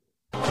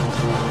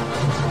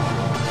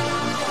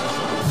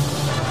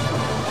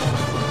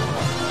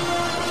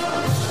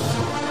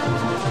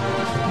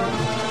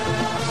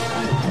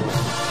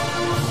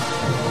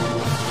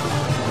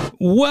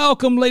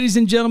Welcome, ladies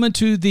and gentlemen,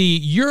 to the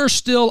You're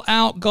Still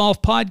Out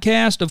Golf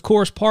podcast, of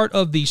course, part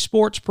of the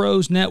Sports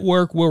Pros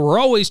Network, where we're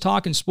always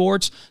talking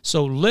sports.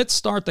 So let's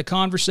start the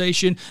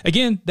conversation.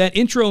 Again, that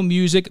intro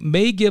music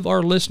may give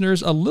our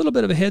listeners a little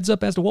bit of a heads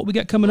up as to what we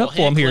got coming up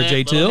for them here,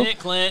 J-Till.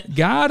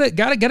 Got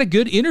a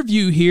good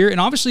interview here, and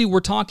obviously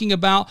we're talking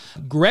about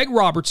Greg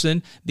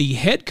Robertson, the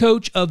head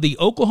coach of the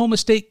Oklahoma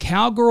State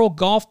Cowgirl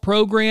golf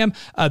program.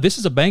 This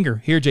is a banger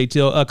here,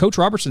 J-Till. Coach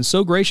Robertson's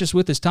so gracious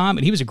with his time,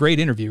 and he was a great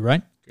interview,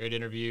 right? Great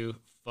interview,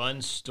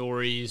 fun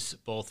stories,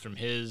 both from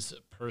his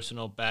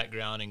personal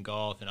background in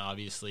golf and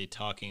obviously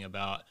talking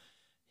about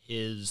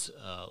his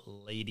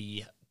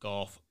lady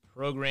golf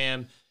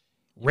program.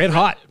 Red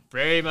hot.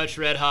 Very much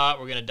red hot.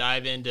 We're going to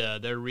dive into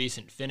their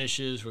recent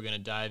finishes. We're going to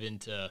dive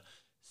into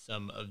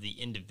some of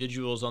the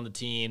individuals on the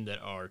team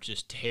that are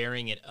just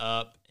tearing it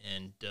up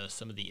and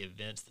some of the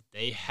events that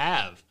they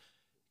have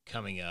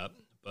coming up.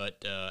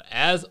 But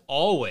as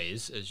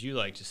always, as you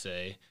like to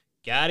say,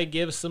 got to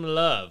give some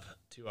love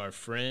to our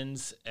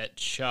friends at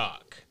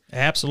Chalk.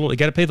 Absolutely.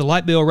 Got to pay the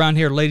light bill around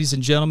here, ladies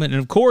and gentlemen.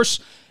 And, of course,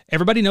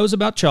 everybody knows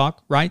about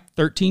Chalk, right?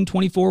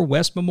 1324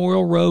 West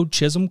Memorial Road,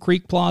 Chisholm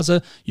Creek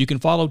Plaza. You can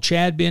follow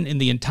Chad, Ben,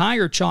 and the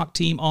entire Chalk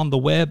team on the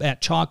web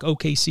at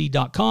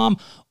chalkokc.com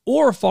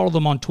or follow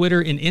them on Twitter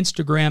and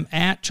Instagram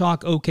at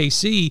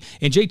chalkokc.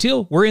 And,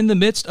 J-Till, we're in the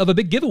midst of a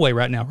big giveaway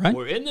right now, right?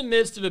 We're in the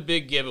midst of a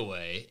big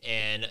giveaway,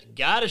 and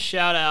got to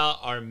shout out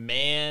our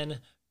man,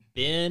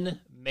 Ben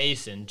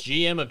Mason,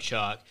 GM of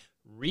Chalk.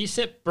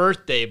 Recent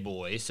birthday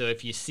boy, so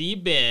if you see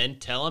Ben,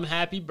 tell him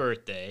happy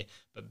birthday.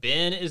 But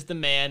Ben is the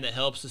man that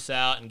helps us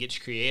out and gets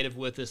creative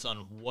with us on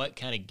what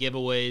kind of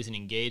giveaways and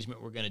engagement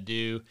we're going to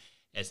do.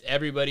 As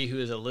everybody who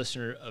is a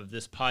listener of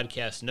this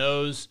podcast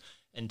knows,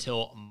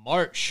 until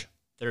March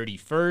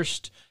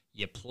 31st,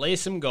 you play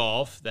some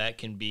golf. That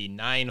can be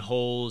 9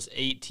 holes,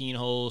 18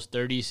 holes,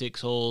 36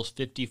 holes,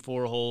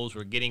 54 holes.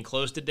 We're getting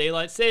close to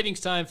daylight savings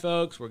time,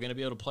 folks. We're going to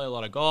be able to play a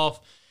lot of golf.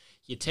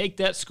 You take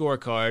that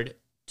scorecard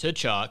to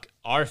Chalk,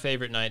 our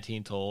favorite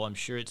 19th hole. I'm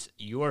sure it's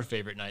your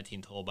favorite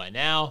 19th hole by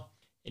now.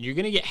 And you're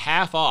going to get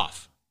half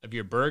off of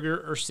your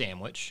burger or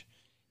sandwich.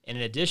 And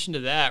in addition to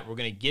that, we're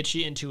going to get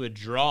you into a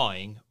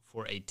drawing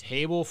for a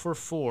table for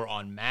 4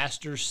 on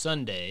Masters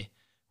Sunday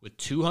with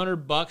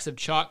 $200 of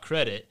Chalk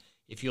credit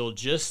if you'll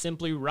just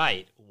simply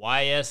write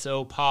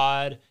YSO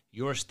Pod,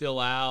 You're Still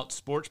Out,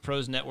 Sports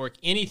Pros Network,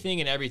 anything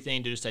and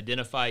everything to just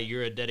identify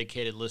you're a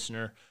dedicated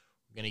listener.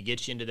 We're going to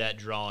get you into that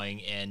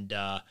drawing. And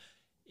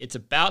it's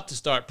about to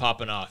start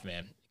popping off,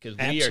 man, because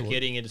we are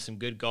getting into some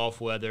good golf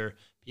weather.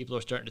 People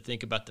are starting to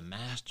think about the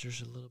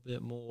Masters a little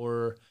bit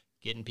more,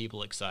 getting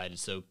people excited.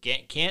 So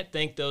can't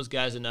thank those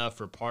guys enough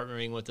for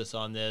partnering with us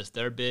on this.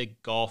 They're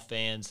big golf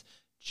fans,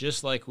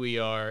 just like we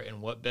are,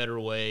 and what better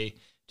way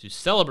to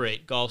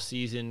celebrate golf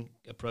season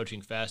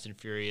approaching fast and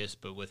furious,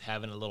 but with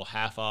having a little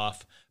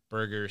half-off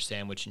burger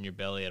sandwich in your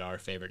belly at our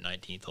favorite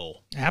 19th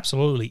hole.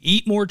 Absolutely.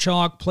 Eat more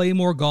Chalk, play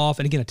more golf,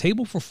 and again, a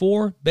table for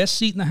 4, best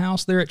seat in the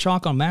house there at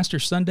Chalk on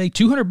Masters Sunday,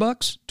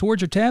 $200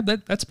 towards your tab.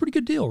 That's a pretty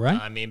good deal, right?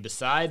 I mean,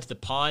 besides the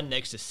pond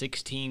next to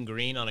 16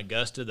 Green on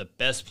Augusta, the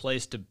best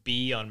place to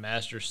be on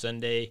Masters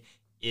Sunday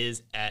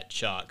is at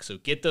Chalk. So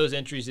get those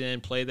entries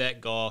in, play that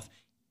golf,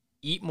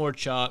 eat more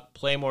Chalk,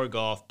 play more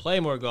golf,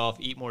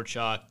 eat more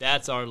Chalk.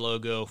 That's our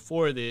logo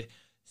for the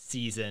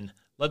season.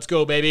 Let's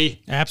go,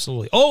 baby.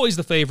 Absolutely. Always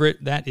the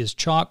favorite. That is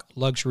Chalk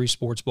Luxury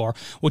Sports Bar.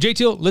 Well,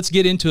 J-Till, let's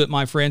get into it,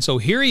 my friend. So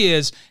here he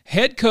is,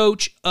 head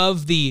coach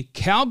of the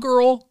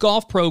Cowgirl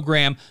golf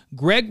program,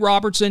 Greg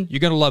Robertson.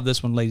 You're going to love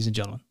this one, ladies and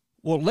gentlemen.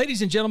 Well,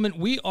 ladies and gentlemen,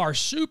 we are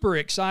super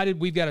excited.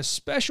 We've got a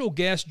special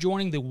guest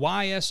joining the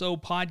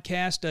YSO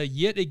podcast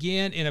yet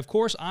again. And, of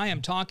course, I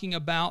am talking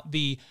about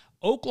the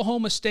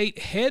Oklahoma State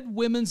head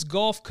women's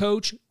golf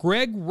coach,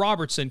 Greg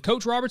Robertson.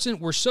 Coach Robertson,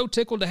 we're so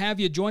tickled to have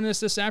you join us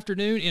this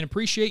afternoon and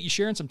appreciate you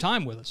sharing some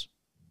time with us.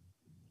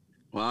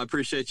 Well, I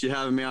appreciate you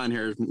having me on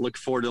here.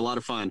 Looking forward to a lot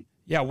of fun.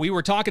 Yeah, we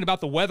were talking about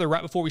the weather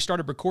right before we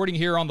started recording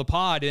here on the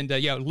pod, and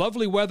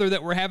lovely weather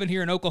that we're having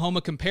here in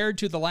Oklahoma compared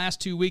to the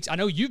last 2 weeks. I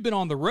know you've been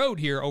on the road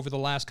here over the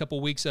last couple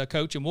of weeks,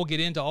 Coach, and we'll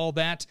get into all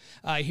that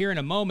here in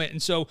a moment.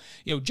 And so,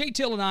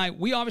 J-Till and I,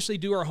 we obviously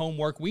do our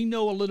homework. We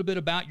know a little bit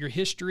about your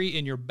history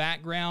and your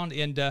background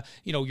and,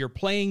 your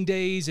playing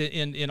days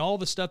and all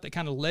the stuff that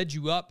kind of led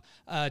you up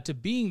to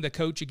being the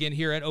coach again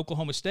here at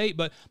Oklahoma State.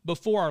 But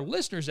before our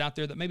listeners out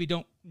there that maybe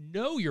don't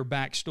know your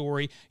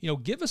backstory,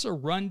 give us a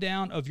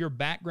rundown of your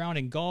background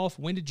in golf.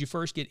 When did you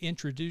first get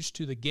introduced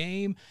to the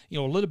game? A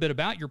little bit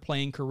about your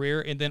playing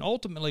career, and then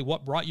ultimately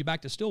what brought you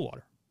back to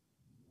Stillwater.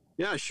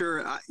 Yeah,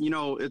 sure.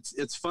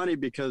 It's funny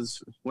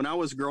because when I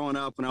was growing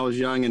up, when I was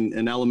young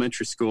in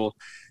elementary school,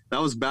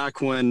 that was back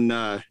when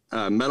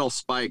metal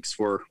spikes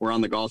were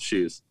on the golf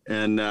shoes,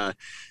 and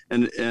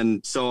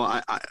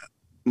so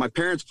my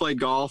parents played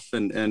golf,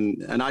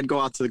 and I'd go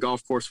out to the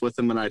golf course with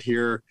them, and I'd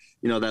hear,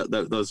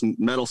 those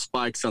metal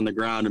spikes on the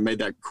ground and made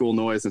that cool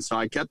noise. And so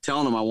I kept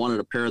telling them I wanted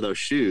a pair of those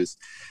shoes.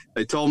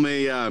 They told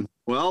me,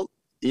 well,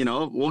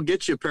 we'll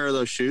get you a pair of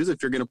those shoes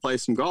if you're going to play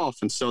some golf.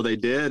 And so they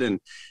did. And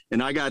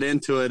I got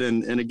into it.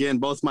 And again,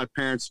 both my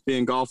parents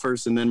being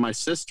golfers, and then my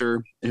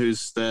sister,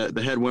 who's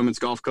the head women's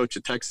golf coach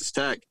at Texas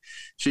Tech,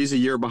 she's a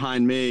year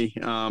behind me.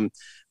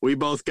 We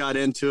both got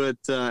into it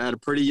at a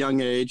pretty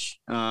young age.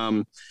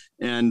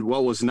 And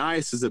what was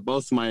nice is that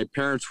both my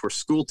parents were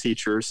school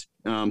teachers.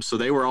 So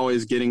they were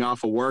always getting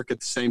off of work at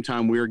the same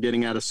time we were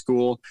getting out of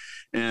school.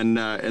 And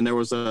there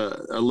was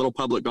a little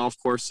public golf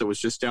course that was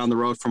just down the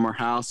road from our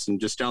house and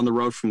just down the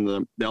road from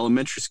the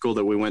elementary school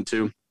that we went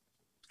to.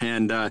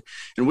 And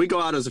we go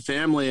out as a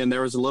family, and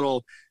there was a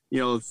little,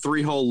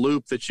 3-hole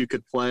loop that you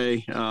could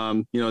play,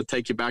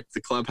 take you back to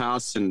the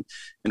clubhouse, and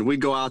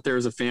we'd go out there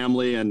as a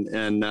family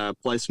and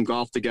play some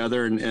golf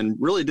together, and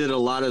really did a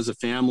lot as a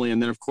family.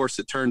 And then of course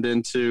it turned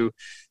into,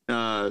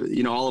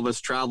 all of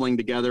us traveling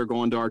together,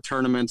 going to our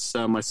tournaments,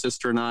 my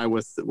sister and I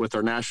with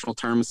our national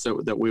tournaments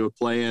that we would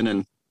play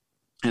in.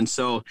 And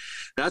so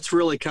that's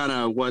really kind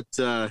of what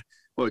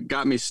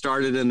got me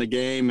started in the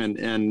game.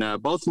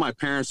 And both my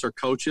parents are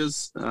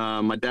coaches.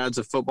 My dad's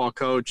a football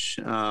coach.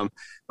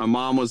 My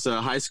mom was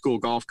a high school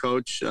golf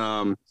coach,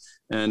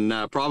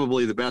 and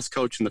probably the best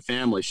coach in the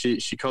family.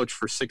 She coached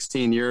for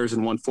 16 years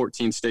and won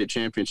 14 state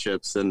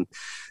championships. And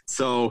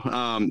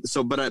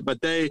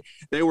but they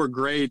were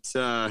great,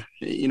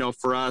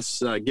 for us,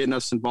 getting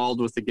us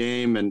involved with the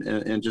game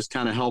and just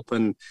kind of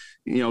helping,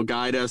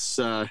 guide us,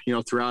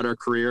 throughout our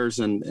careers.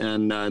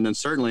 And then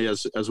certainly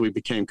as we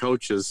became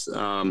coaches,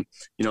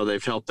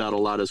 they've helped out a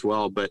lot as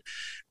well. But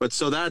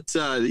so that's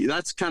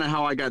kind of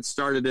how I got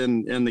started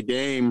in the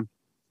game.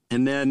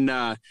 And then,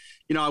 I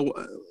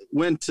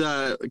came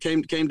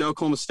to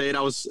Oklahoma State. I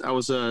was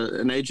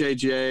an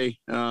AJGA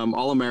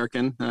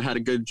All-American. I had a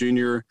good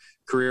junior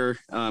career.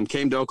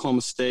 Came to Oklahoma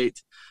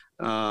State,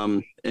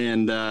 and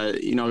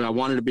I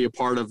wanted to be a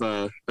part of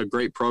a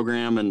great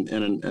program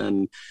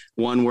and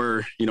one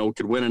where we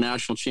could win a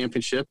national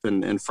championship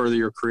and further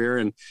your career.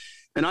 And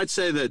I'd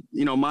say that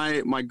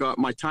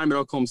my time at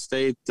Oklahoma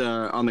State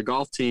on the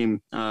golf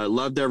team,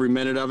 loved every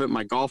minute of it.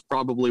 My golf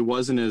probably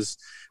wasn't as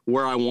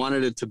where I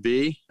wanted it to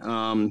be,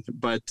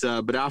 but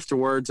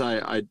afterwards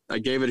I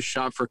gave it a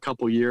shot for a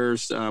couple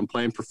years,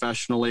 playing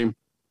professionally.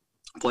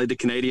 Played the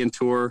Canadian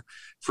Tour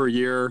for a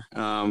year.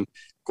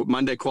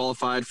 Monday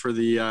qualified for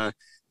the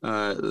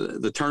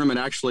tournament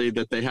actually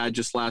that they had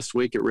just last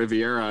week at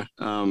Riviera.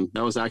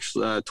 That was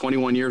actually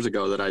 21 years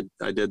ago that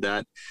I did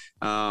that.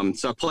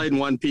 So I played in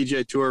one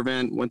PGA Tour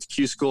event, went to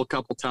Q School a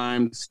couple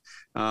times,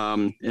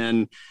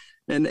 and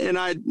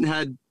I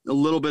had a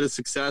little bit of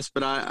success,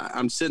 but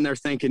I'm sitting there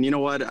thinking, you know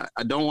what,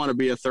 I don't want to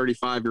be a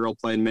 35-year-old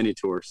playing mini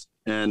tours.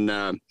 And,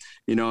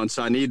 and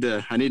so I need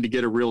to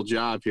get a real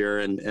job here.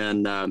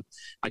 And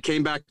I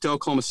came back to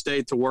Oklahoma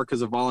State to work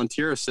as a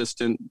volunteer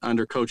assistant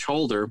under Coach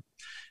Holder.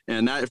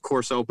 And that, of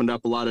course, opened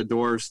up a lot of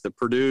doors. The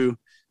Purdue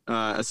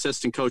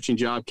assistant coaching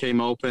job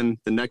came open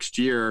the next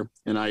year,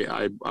 and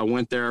I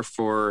went there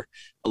for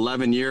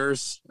 11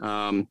 years.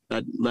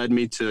 That led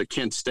me to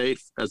Kent State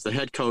as the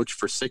head coach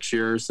for 6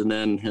 years, and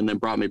then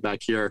brought me back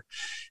here.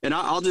 And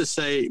I'll just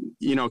say,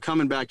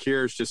 coming back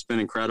here has just been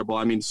incredible.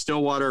 I mean,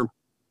 Stillwater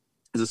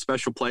is a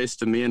special place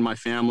to me and my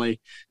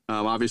family.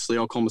 Obviously,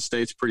 Oklahoma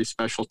State's pretty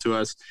special to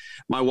us.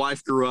 My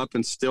wife grew up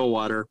in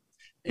Stillwater,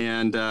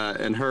 and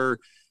her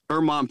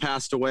mom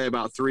passed away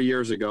about 3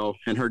 years ago,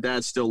 and her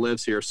dad still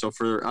lives here. So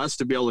for us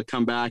to be able to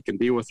come back and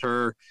be with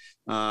her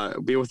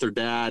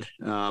dad,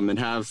 and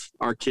have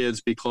our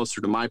kids be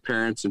closer to my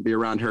parents and be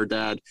around her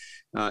dad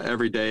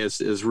every day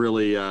is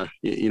really,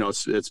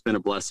 it's been a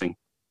blessing.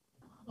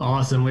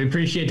 Awesome. We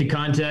appreciate the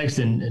context,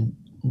 and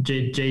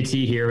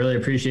JT here, really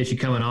appreciate you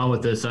coming on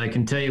with us. I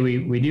can tell you,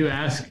 we do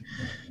ask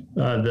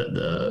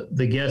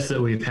the guests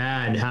that we've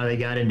had how they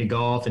got into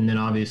golf, and then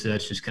obviously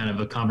that's just kind of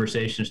a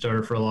conversation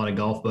starter for a lot of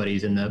golf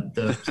buddies. And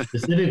the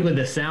specifically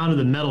the sound of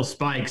the metal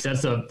spikes,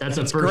 that's a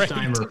first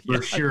timer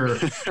for sure.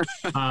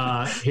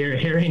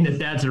 Hearing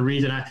that's a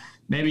reason.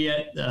 Maybe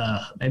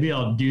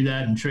I'll do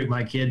that and trick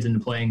my kids into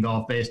playing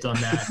golf based on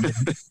that.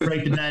 And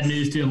break the bad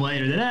news to them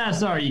later that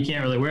sorry, you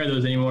can't really wear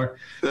those anymore.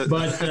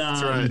 But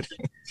that's right.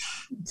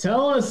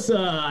 Tell us,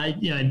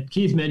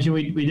 Keith mentioned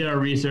we did our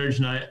research,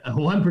 and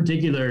one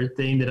particular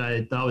thing that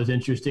I thought was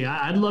interesting.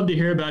 I'd love to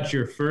hear about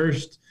your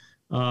first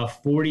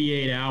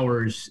 48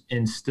 hours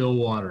in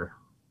Stillwater.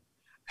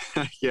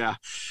 Yeah.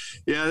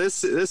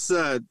 This is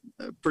a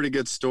pretty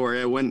good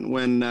story.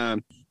 When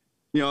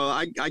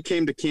I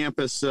came to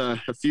campus a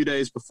few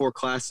days before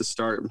classes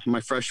start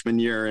my freshman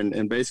year,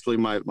 and basically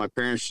my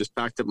parents just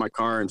packed up my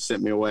car and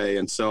sent me away.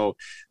 And so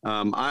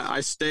I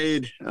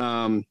stayed.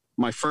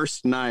 My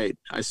first night,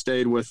 I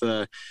stayed with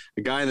a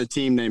guy on the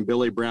team named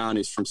Billy Brown.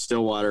 He's from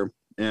Stillwater.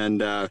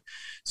 And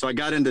so I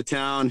got into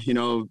town,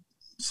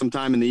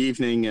 sometime in the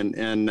evening,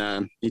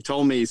 and he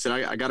told me, he said,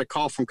 I got a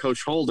call from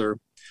Coach Holder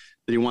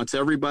that he wants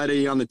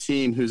everybody on the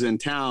team who's in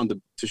town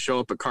to show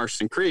up at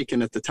Carson Creek.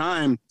 And at the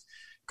time,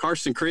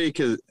 Carson Creek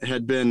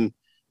had been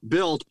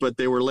built, but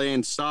they were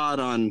laying sod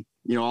on,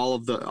 all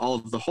of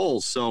the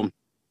holes. So,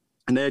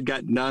 and they had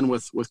gotten done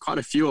with quite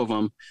a few of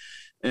them.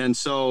 And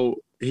so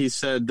he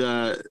said,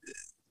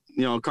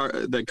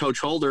 that Coach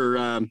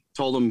Holder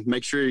told him,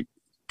 make sure you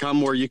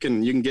come where you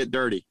can get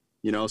dirty,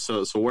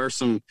 so wear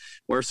some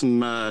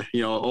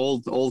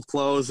old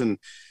clothes, and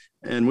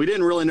we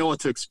didn't really know what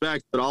to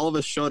expect, but all of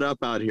us showed up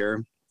out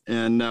here,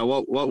 and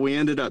what we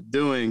ended up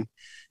doing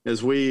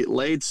is we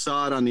laid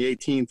sod on the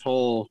 18th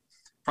hole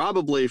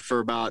probably for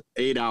about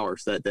 8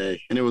 hours that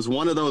day. And it was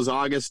one of those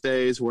August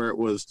days where it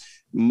was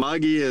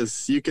muggy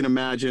as you can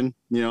imagine,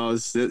 it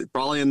was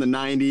probably in the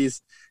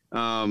 90s.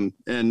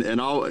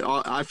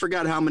 I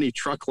forgot how many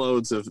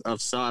truckloads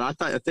of sod.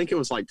 I think it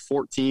was like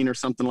 14 or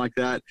something like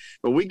that,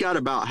 but we got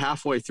about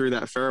halfway through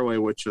that fairway,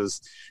 which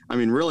was,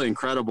 really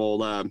incredible.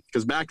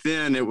 Cause back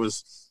then it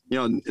was,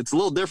 it's a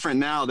little different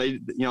now. They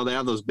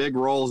have those big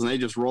rolls and they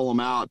just roll them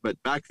out.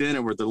 But back then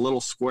it were the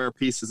little square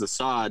pieces of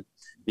sod.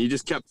 You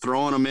just kept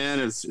throwing them in.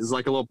 It's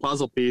like a little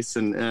puzzle piece.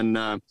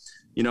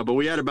 But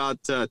we had about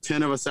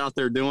 10 of us out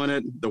there doing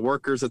it. The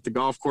workers at the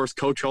golf course,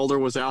 Coach Holder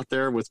was out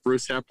there with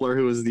Bruce Hepler,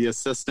 who was the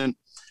assistant.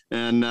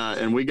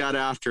 And we got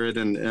after it.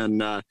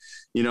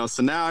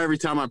 So now every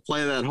time I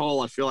play that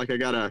hole, I feel like I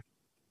got a,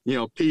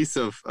 piece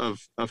of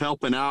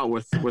helping out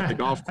with the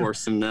golf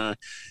course. And,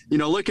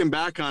 looking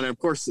back on it, of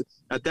course,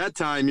 at that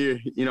time,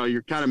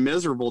 you're kind of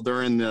miserable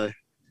during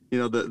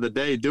the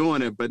day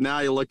doing it. But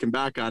now you're looking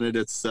back on it,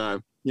 it's,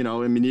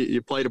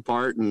 you played a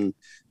part and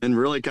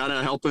really kind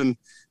of helping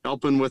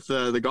with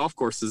the golf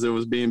course as it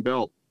was being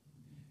built.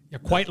 Yeah,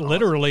 quite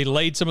literally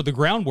laid some of the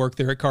groundwork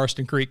there at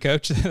Karsten Creek,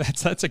 Coach.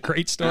 That's a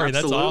great story.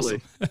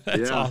 Absolutely. That's awesome.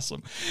 That's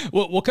awesome.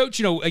 Well,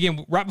 Coach,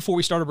 again, right before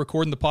we started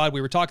recording the pod,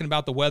 we were talking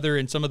about the weather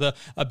and some of the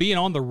being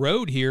on the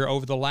road here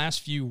over the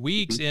last few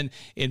weeks. Mm-hmm.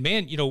 And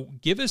man,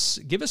 give us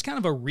kind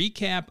of a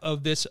recap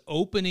of this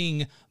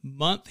opening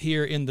month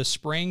here in the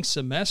spring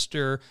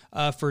semester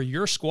for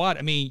your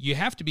squad. You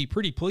have to be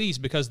pretty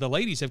pleased because the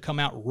ladies have come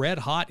out red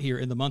hot here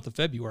in the month of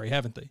February,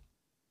 haven't they?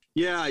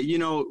 Yeah,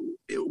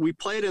 we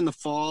played in the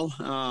fall.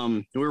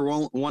 We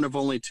were one of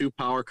only two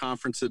Power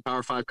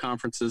 5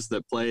 conferences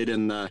that played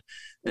in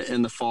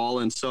the fall,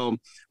 and so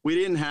we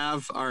didn't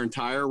have our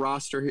entire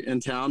roster in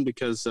town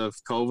because of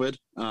COVID.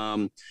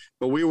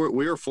 But we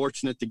were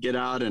fortunate to get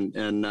out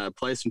and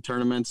play some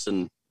tournaments,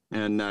 and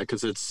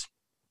because it's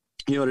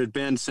it had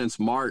been since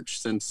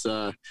March since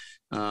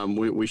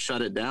we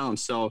shut it down.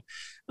 So,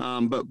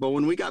 but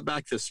when we got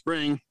back this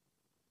spring,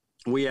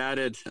 we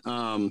added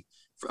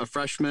a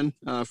freshman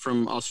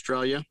from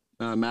Australia,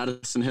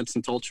 Madison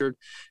Henson-Tolchard,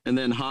 and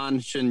then Han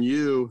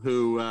Shin-Yu,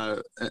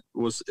 who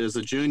is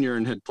a junior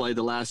and had played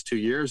the last 2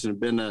 years and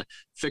been a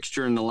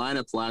fixture in the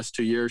lineup the last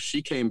 2 years.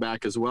 She came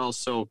back as well.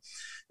 So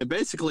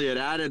it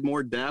added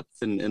more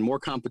depth and more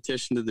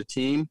competition to the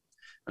team.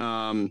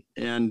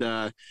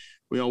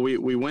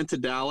 We went to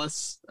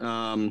Dallas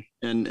and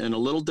a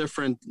little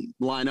different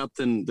lineup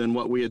than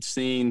what we had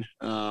seen,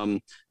 in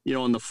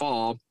the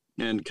fall.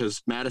 And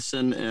because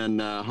Madison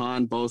and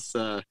Han both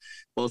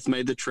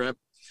made the trip,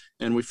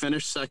 and we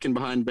finished second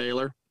behind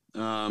Baylor.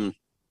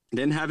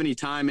 Didn't have any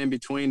time in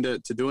between to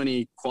do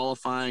any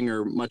qualifying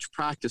or much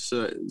practice.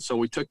 So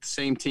we took the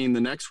same team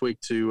the next week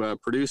to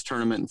Purdue's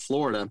tournament in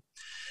Florida,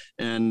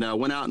 and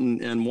went out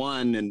and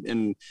won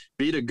and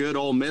beat a good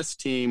Ole Miss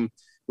team.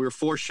 We were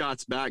 4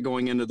 shots back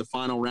going into the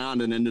final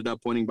round and ended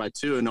up winning by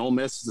 2. And Ole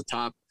Miss is a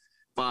top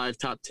 5,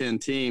 top 10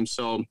 team,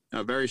 so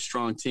a very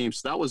strong team.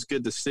 So that was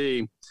good to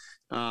see.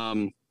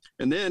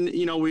 And then,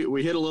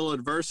 we hit a little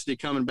adversity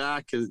coming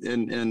back,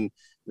 and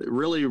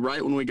really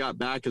right when we got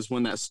back is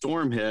when that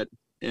storm hit.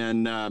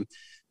 And,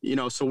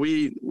 so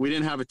we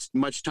didn't have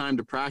much time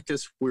to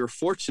practice. We were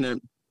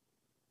fortunate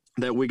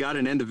that we got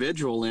an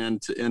individual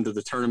into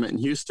the tournament in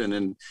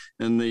Houston.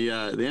 And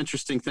the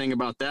interesting thing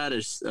about that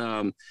is,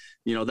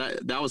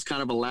 that was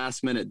kind of a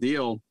last minute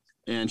deal,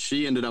 and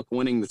she ended up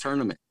winning the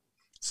tournament.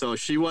 So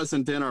she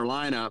wasn't in our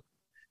lineup.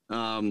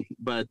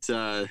 But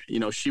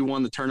she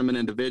won the tournament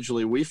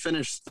individually. We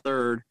finished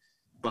third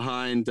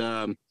behind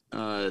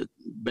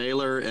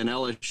Baylor and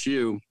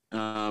LSU.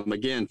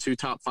 Again, 2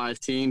 top 5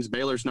 teams.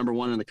 Baylor's number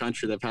 1 in the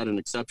country. They've had an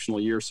exceptional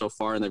year so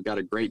far, and they've got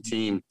a great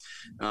team.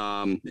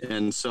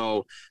 And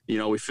so,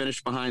 we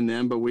finished behind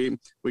them, but we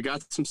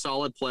got some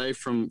solid play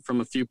from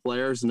a few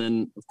players. And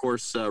then, of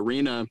course,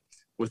 Rena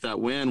with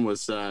that win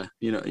was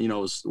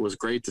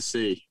great to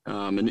see.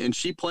 And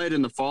she played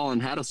in the fall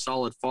and had a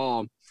solid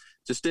fall.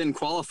 Just didn't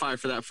qualify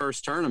for that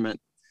first tournament,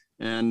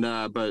 and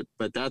but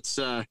that's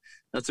a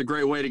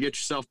great way to get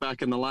yourself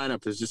back in the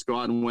lineup, is just go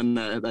out and win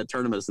that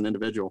tournament as an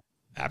individual.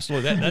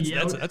 Absolutely,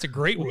 that's a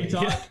great way. We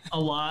talk a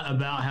lot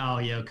about how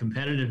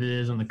competitive it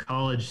is on the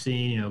college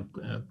scene.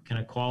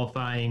 Kind of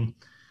qualifying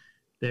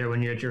there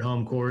when you're at your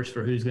home course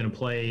for who's going to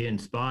play in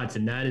spots,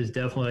 and that is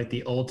definitely like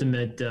the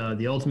ultimate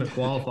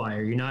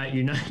qualifier.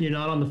 You're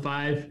not on the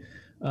 5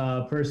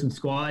 person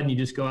squad, and you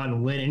just go out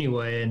and win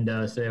anyway,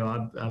 and say,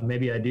 well,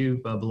 maybe I do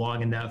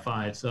belong in that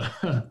 5. So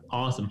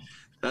awesome.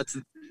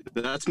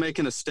 That's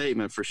making a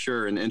statement for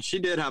sure. And she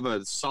did have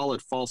a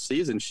solid fall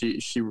season. She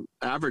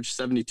averaged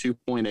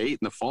 72.8 in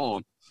the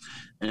fall,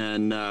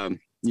 and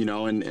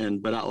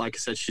but like I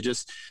said, she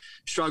just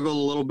struggled a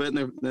little bit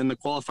in the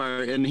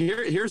qualifier. And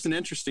here's an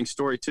interesting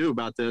story too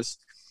about this.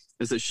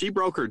 is that she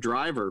broke her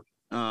driver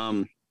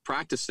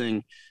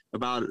practicing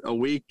about a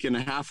week and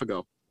a half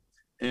ago.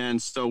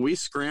 And so we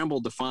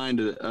scrambled to find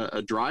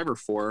a driver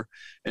for her,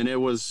 and it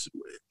was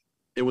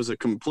a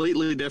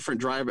completely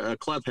different driver, a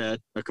club head,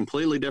 a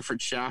completely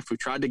different shaft. We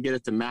tried to get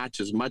it to match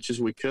as much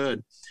as we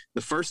could.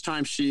 The first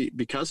time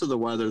because of the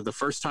weather, the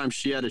first time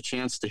she had a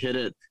chance to hit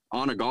it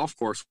on a golf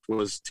course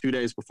was 2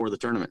 days before the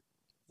tournament.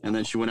 And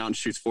then she went out and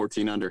shoots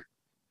 14 under.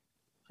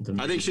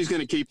 I think she's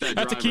going to keep that.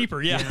 That's driver. a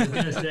keeper, yeah. I was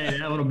going to say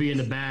that one will be in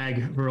the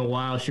bag for a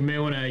while. She may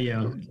want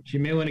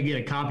to, get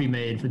a copy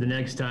made for the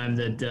next time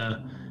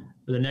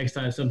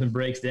something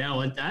breaks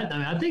down.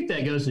 I think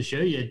that goes to show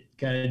you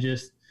kind of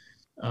just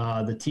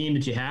the team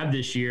that you have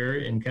this year,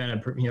 and kind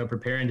of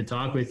preparing to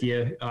talk with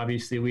you.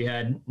 Obviously, we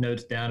had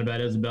notes down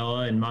about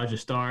Isabella and Maja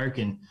Stark,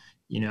 and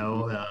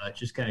it's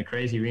just kind of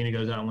crazy. Rena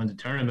goes out and wins a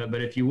tournament.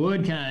 But if you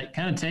would kind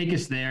of take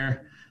us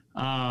there.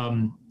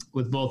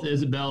 With both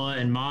Isabella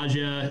and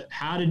Maja,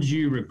 how did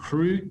you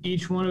recruit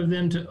each one of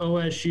them to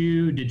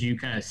OSU? Did you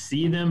kind of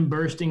see them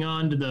bursting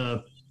onto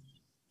the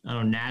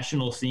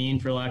national scene,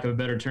 for lack of a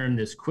better term,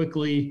 this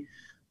quickly?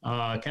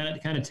 Kind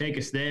of take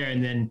us there,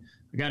 and then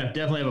we got to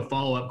definitely have a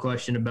follow-up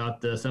question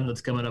about something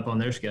that's coming up on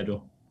their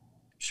schedule.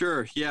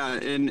 Sure, yeah,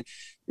 and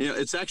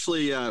it's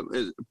actually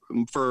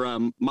for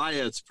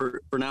Maya, it's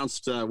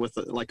pronounced with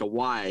like a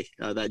Y.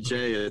 That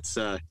J, it's.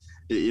 That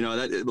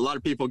a lot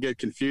of people get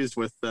confused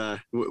with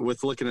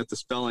looking at the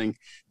spelling,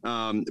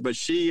 but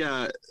she,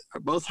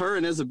 both her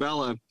and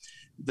Isabella,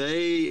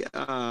 they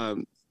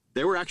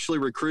were actually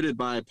recruited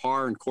by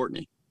Parr and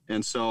Courtney,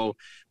 and so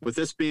with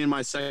this being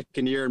my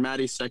second year and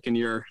Maddie's second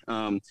year,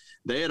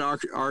 they had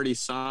already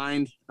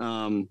signed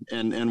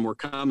and were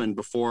coming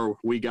before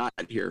we got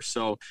here.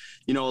 So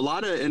a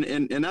lot of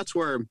and that's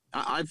where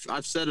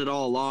I've said it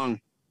all along.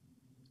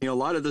 A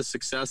lot of the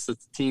success that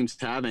the team's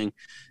having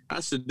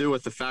has to do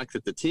with the fact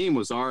that the team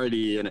was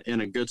already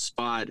in a good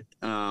spot.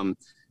 And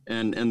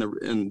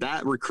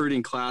that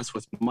recruiting class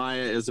with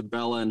Maya,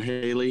 Isabella, and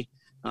Haley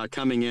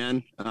coming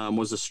in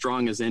was as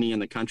strong as any in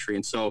the country.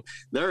 And so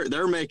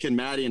they're making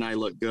Maddie and I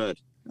look good,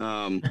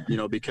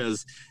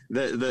 because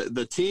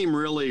the team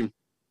really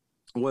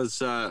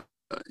was,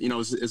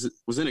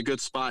 was in a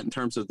good spot in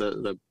terms of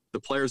the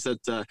players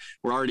that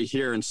were already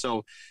here. And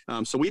so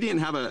we didn't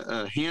have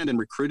a hand in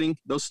recruiting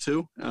those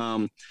two,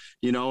 and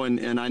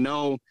I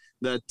know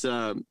that,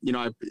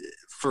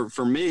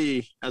 for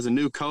me as a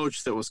new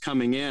coach that was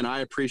coming in, I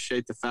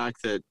appreciate the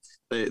fact that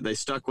they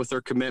stuck with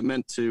their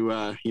commitment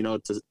to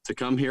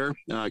come here.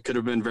 It could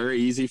have been very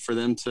easy for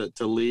them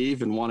to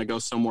leave and want to go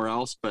somewhere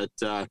else, but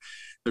they're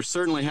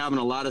certainly having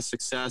a lot of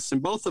success,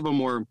 and both of them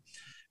were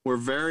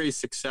very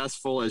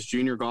successful as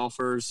junior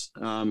golfers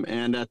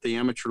and at the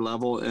amateur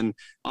level and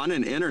on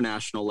an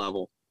international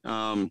level.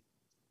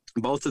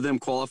 Both of them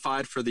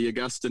qualified for the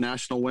Augusta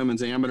National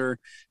Women's Amateur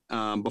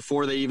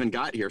before they even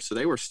got here. So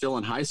they were still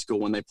in high school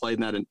when they played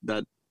in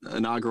that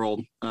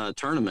inaugural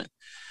tournament.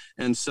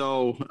 And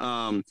so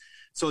I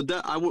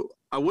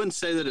wouldn't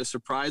say that it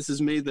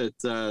surprises me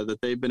that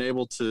they've been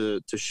able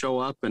to show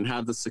up and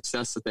have the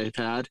success that they've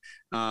had.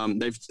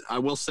 I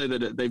will say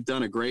that they've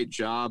done a great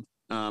job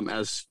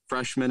as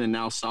freshmen and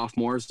now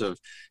sophomores of,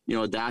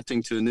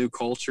 adapting to a new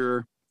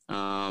culture,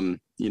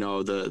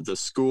 the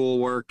school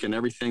work and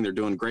everything. They're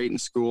doing great in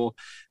school.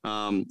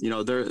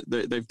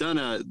 They've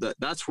done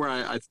that's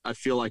where I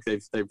feel like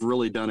they've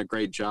really done a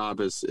great job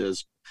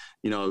is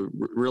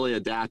really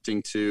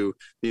adapting to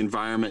the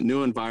environment,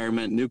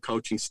 new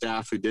coaching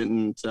staff who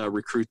didn't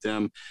recruit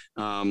them.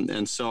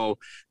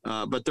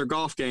 But their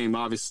golf game,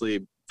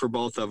 obviously for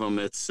both of them,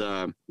 it's,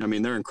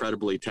 they're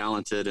incredibly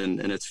talented and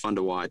it's fun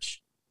to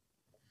watch.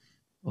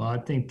 Well, I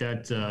think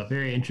that's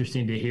very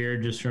interesting to hear,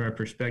 just from a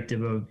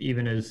perspective of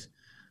even as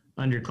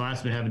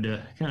underclassmen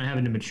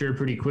having to mature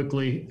pretty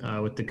quickly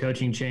with the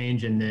coaching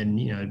change, and then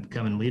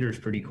becoming leaders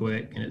pretty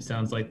quick. And it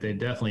sounds like they've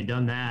definitely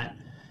done that.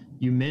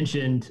 You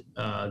mentioned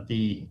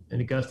the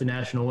Augusta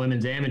National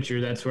Women's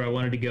Amateur. That's where I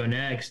wanted to go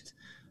next.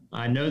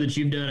 I know that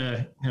you've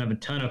done a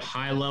ton of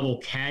high-level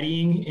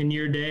caddying in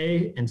your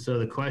day, and so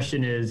the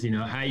question is,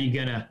 how are you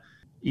gonna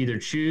either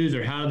choose,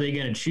 or how are they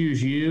going to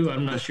choose you?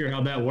 I'm not sure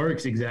how that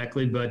works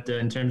exactly, but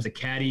in terms of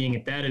caddying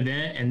at that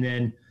event, and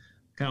then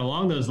kind of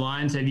along those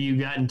lines, have you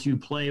gotten to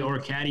play or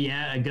caddy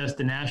at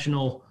Augusta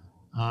National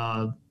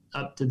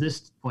up to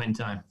this point in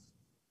time?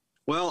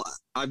 Well,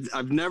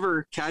 I've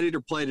never caddied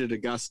or played at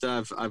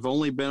Augusta. I've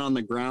only been on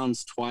the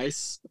grounds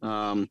twice.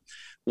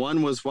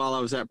 One was while I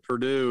was at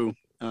Purdue.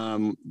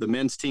 The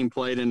men's team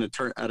played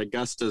at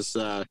Augusta's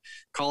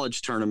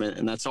college tournament,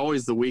 and that's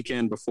always the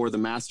weekend before the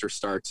Masters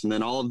starts. And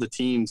then all of the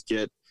teams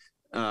get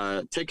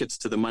tickets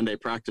to the Monday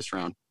practice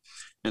round.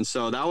 And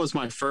so that was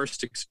my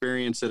first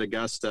experience at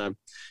Augusta.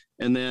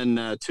 And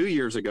then 2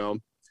 years ago,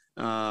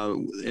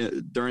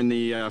 during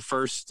the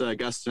first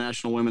Augusta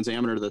National Women's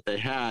Amateur that they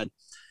had,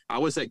 I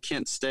was at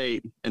Kent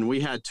State, and we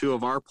had two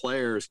of our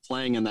players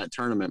playing in that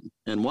tournament.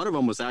 And one of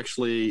them was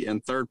actually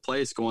in third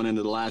place going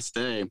into the last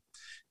day,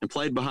 and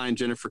played behind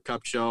Jennifer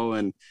Kupcho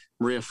and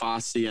Maria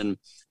Fossey. And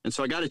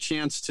so I got a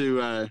chance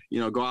to,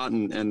 go out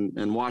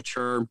and watch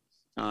her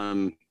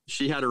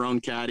She had her own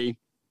caddy.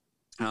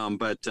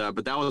 But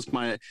that was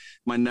my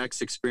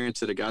next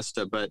experience at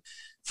Augusta. But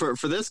for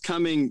this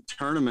coming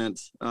tournament,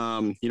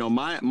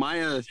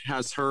 Maya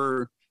has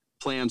her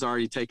plans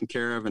already taken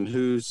care of and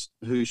who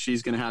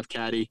she's going to have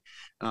caddy.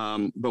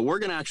 But we're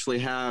going to actually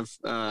have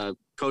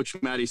Coach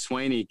Maddie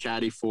Swaney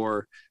caddy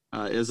for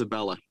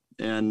Isabella.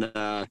 And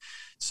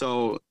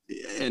so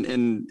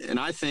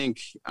I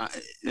think,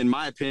 in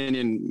my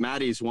opinion,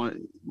 Maddie's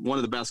one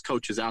of the best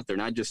coaches out there,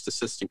 not just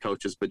assistant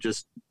coaches, but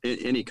just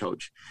any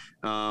coach.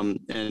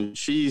 And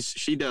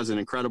she does an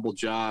incredible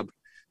job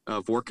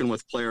of working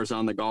with players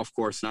on the golf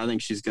course. And I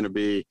think she's going to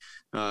be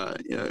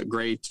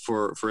great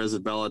for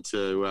Isabella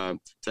to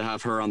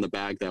have her on the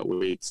bag that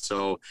week.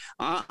 So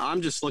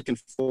I'm just looking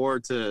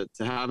forward to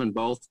having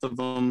both of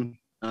them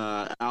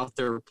out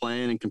there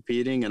playing and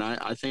competing, and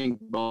I think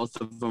both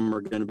of them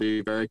are going to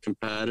be very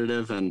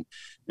competitive, and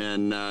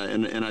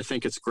I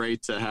think it's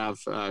great to have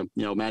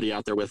Maddie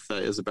out there with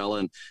Isabella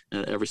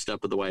and every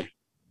step of the way.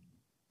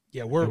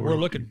 Yeah, we're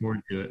looking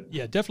forward to it.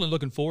 Yeah, definitely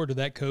looking forward to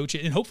that, Coach,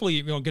 and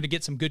hopefully going to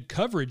get some good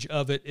coverage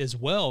of it as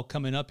well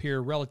coming up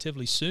here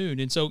relatively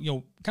soon. And so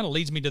kind of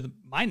leads me to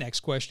my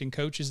next question,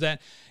 Coach, is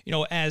that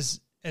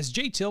as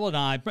Jay Till and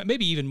I,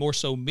 maybe even more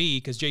so me,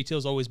 because Jay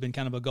Till's always been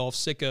kind of a golf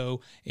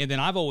sicko, and then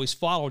I've always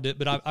followed it,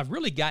 but I've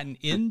really gotten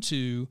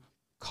into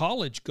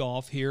college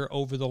golf here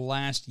over the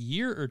last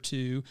year or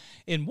two.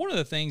 And one of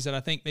the things that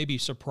I think maybe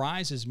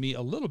surprises me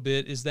a little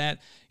bit is that,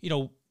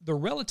 the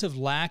relative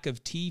lack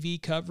of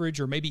TV coverage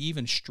or maybe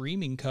even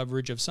streaming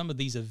coverage of some of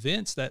these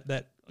events that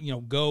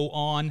go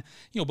on,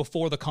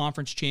 before the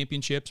conference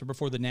championships or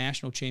before the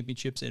national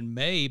championships in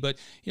May. But,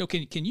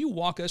 can you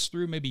walk us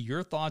through maybe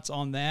your thoughts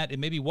on that and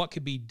maybe what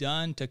could be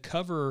done to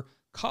cover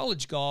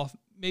college golf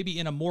maybe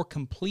in a more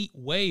complete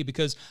way?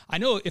 Because I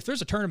know if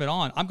there's a tournament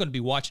on, I'm going to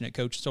be watching it,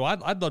 Coach. So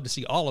I'd love to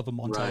see all of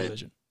them on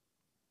television.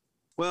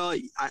 Well,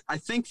 I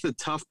think the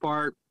tough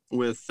part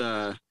with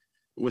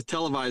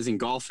televising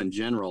golf in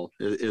general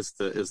is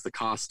the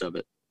cost of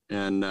it.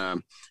 And,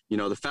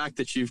 the fact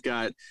that you've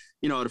got,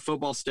 at a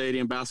football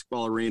stadium,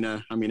 basketball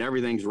arena, I mean,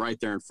 everything's right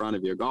there in front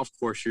of you. A golf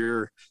course,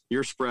 you're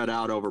spread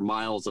out over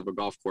miles of a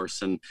golf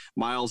course and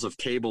miles of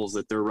cables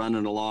that they're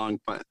running along,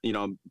 but,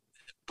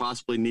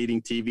 possibly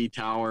needing TV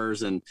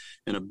towers and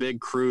a big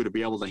crew to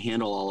be able to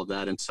handle all of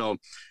that. And so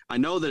I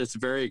know that it's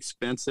very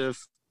expensive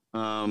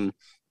to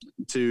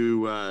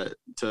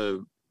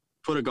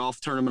put a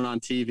golf tournament on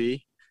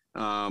TV.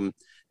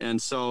 And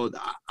so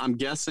I'm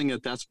guessing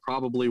that that's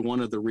probably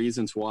one of the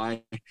reasons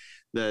why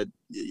that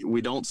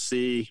we don't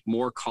see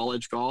more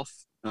college golf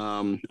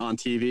on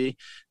TV.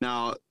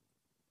 Now,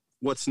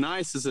 what's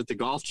nice is that the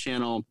Golf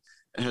Channel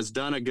has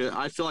done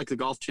I feel like the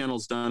Golf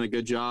Channel's done a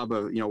good job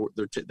of,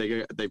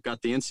 they've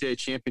got the NCAA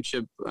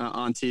championship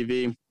on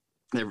TV.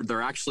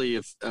 They're actually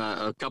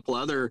a couple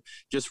other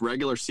just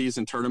regular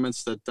season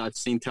tournaments that I've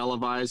seen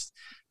televised.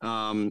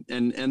 And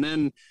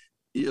then,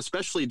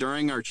 especially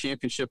during our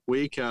championship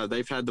week,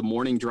 they've had the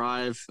morning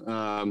drive,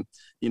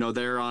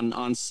 there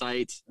on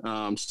site.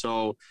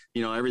 So,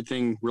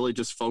 everything really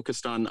just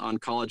focused on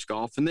college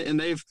golf, and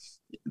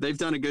they've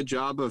done a good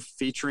job of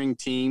featuring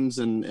teams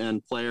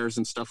and players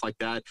and stuff like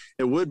that.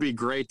 It would be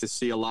great to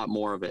see a lot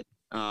more of it.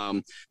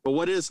 But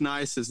what is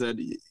nice is that,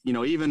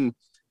 even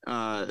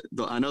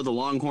I know the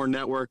Longhorn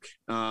Network,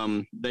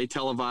 they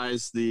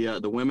televise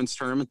the women's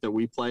tournament that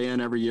we play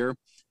in every year.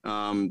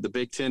 The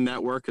Big Ten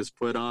Network has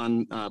put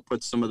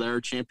some of their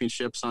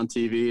championships on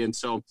TV. And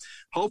so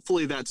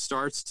hopefully that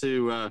starts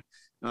to,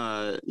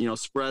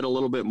 spread a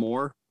little bit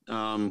more.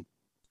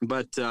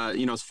 But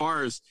as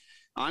far as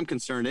I'm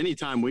concerned,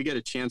 anytime we get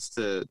a chance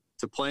to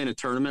play in a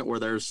tournament where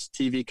there's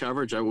TV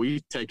coverage,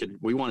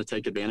 we want to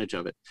take advantage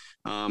of it.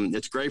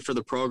 It's great for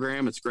the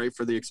program. It's great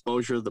for the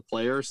exposure of the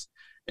players.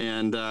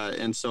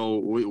 And so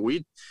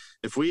we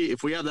if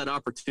we have that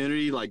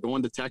opportunity, like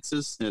going to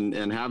Texas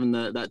and having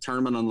that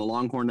tournament on the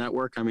Longhorn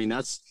Network, I mean,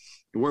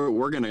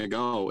 we're going to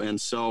go.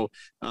 And so,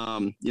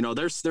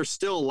 there's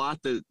still a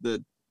lot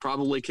that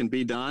probably can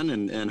be done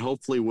and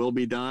hopefully will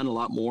be done a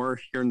lot more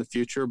here in the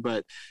future.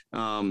 But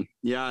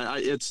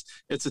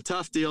it's a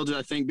tough deal,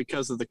 I think,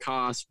 because of the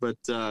cost. But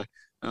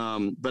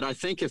I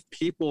think if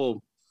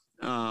people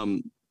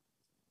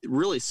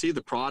really see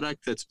the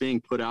product that's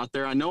being put out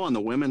there, I know on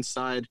the women's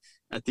side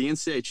at the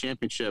NCAA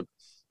championship,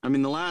 I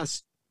mean, the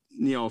last,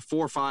 4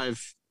 or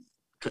 5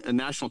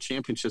 national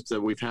championships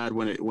that we've had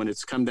when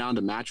it's come down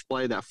to match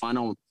play, that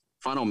final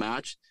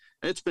match,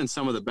 it's been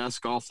some of the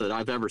best golf that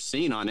I've ever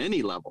seen on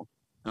any level.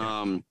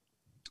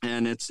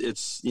 And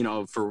it's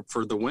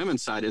for the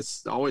women's side,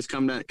 it's always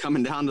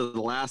coming down to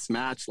the last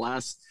match,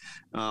 last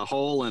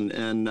hole,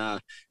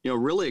 and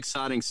really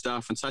exciting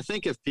stuff. And so I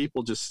think if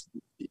people just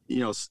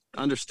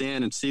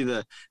understand and see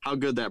how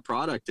good that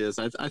product is,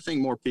 I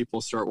think more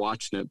people start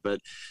watching it. But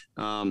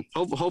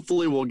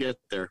hopefully we'll get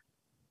there.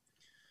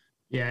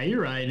 Yeah,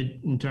 you're right.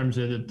 In terms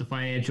of the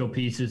financial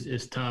piece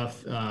is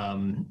tough.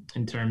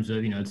 In terms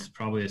of, it's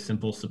probably a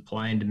simple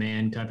supply and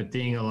demand type of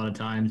thing a lot of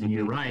times. And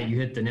you're right. You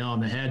hit the nail on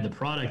the head. The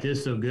product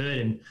is so good.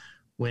 And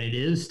when it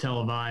is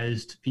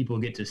televised, people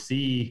get to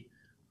see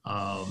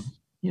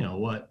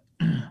what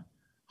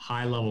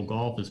high level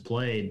golf is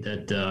played,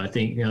 that I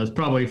think, it's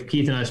probably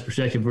Keith and I's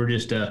perspective. We're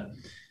just, a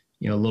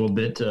little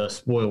bit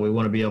spoiled. We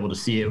want to be able to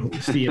see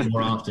it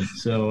more often.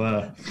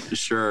 So,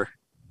 sure.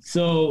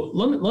 So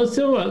let's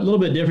do a little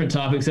bit different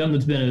topic, something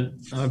that's been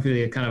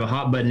obviously a kind of a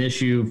hot button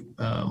issue,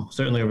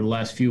 certainly over the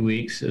last few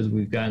weeks as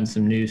we've gotten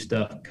some new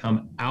stuff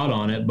come out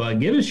on it. But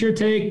give us your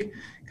take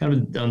kind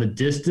of on the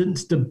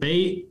distance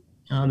debate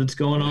that's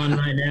going on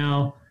right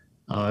now.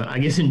 I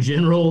guess in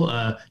general,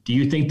 do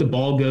you think the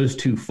ball goes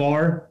too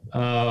far?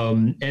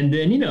 And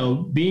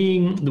then,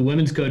 being the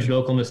women's coach at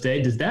Oklahoma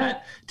State, does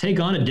that take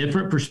on a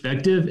different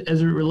perspective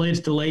as it relates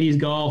to ladies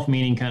golf,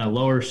 meaning kind of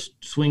lower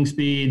swing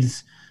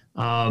speeds?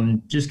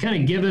 Just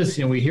kind of give us,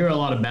 we hear a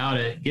lot about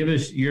it. Give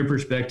us your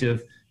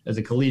perspective as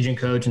a collegiate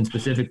coach and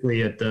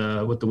specifically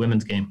with the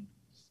women's game.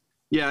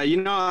 Yeah,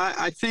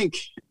 I think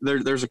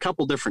there's a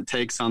couple different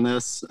takes on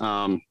this.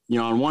 On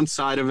one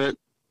side of it,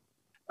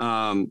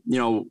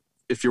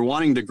 if you're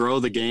wanting to grow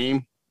the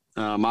game,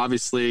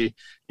 obviously,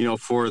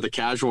 for the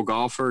casual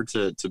golfer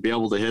to be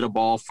able to hit a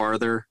ball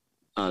farther,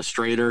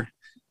 straighter,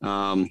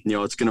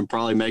 it's going to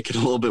probably make it a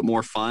little bit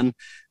more fun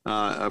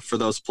for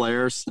those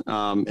players.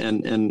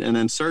 And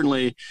then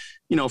certainly,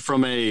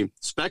 from a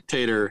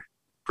spectator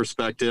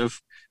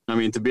perspective,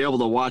 to be able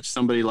to watch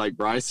somebody like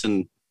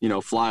Bryson,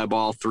 fly a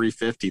ball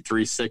 350,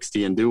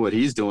 360 and do what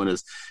he's doing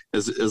is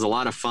a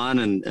lot of fun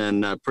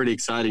and pretty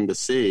exciting to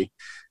see.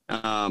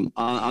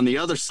 On the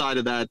other side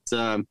of that,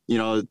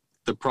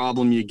 the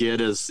problem you get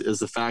is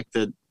the fact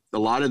that a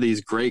lot of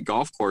these great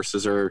golf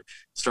courses are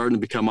starting to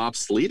become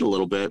obsolete a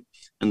little bit.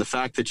 And the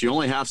fact that you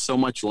only have so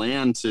much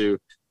land to,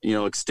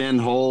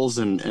 extend holes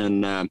and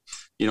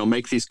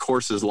make these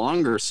courses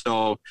longer.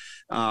 So,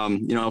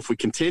 if we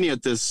continue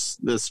at this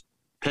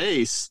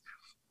pace,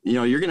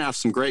 you're going to have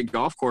some great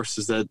golf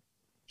courses that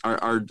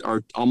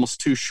are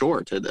almost too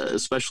short,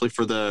 especially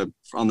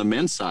on the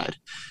men's side.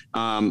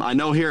 I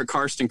know here at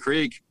Karsten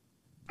Creek,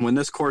 when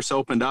this course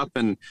opened up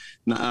in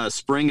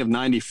spring of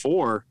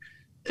 '94,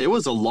 it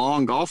was a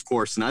long golf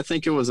course. And I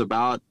think it was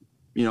about,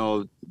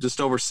 just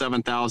over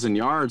 7,000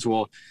 yards.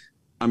 Well,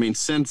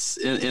 since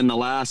in the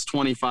last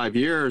 25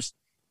 years,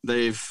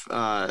 they've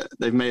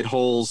made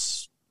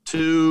holes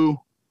 2,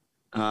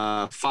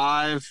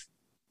 5,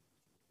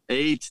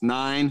 8,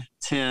 9,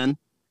 10,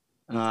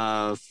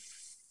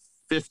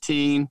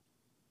 15,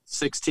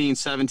 16,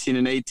 17,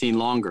 and 18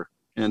 longer.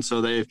 And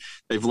so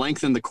they've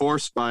lengthened the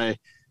course by,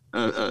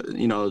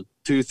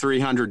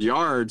 200-300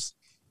 yards.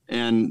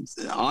 And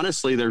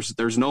honestly,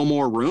 there's no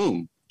more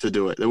room to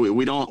do it.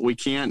 We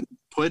can't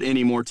put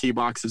any more tee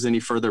boxes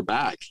any further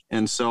back.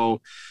 And so,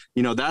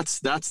 that's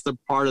the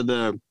part of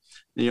the,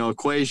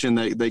 equation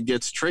that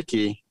gets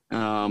tricky.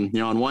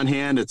 On one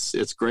hand,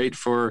 it's great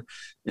for,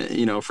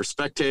 for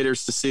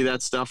spectators to see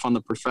that stuff on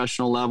the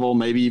professional level,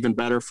 maybe even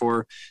better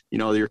for,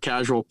 your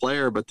casual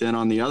player. But then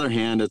on the other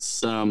hand, it's,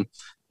 some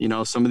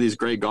of these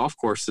great golf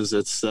courses,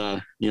 it's,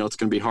 it's going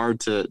to be hard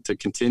to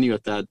continue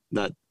at that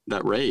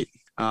rate.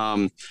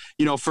 For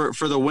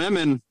the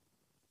women,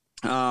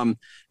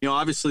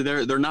 obviously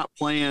they're not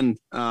playing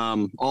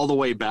all the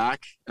way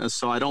back,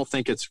 so I don't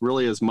think it's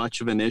really as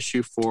much of an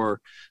issue for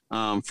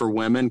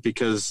women,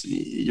 because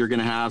you're going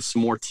to have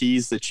some more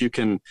tees that you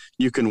can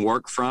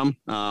work from.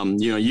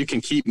 You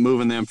can keep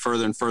moving them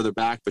further and further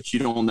back, but you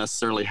don't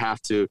necessarily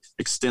have to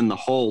extend the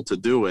hole to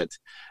do it.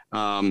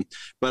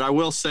 But I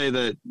will say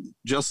that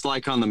just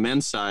like on the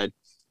men's side,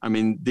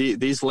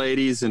 these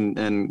ladies and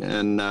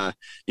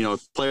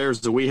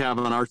players that we have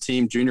on our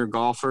team, junior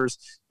golfers,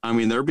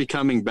 they're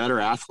becoming better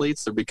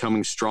athletes. They're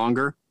becoming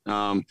stronger,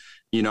 and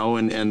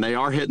they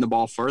are hitting the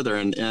ball further.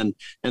 And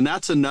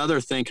that's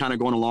another thing kind of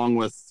going along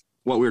with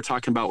what we were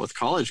talking about with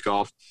college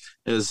golf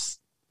is,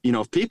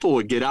 if people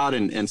would get out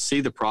and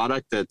see the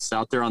product that's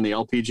out there on the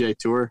LPGA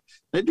Tour,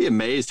 they'd be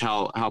amazed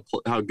how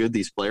good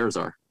these players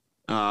are.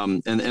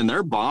 And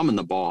they're bombing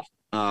the ball.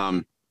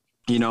 And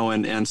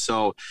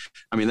so,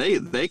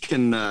 they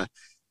can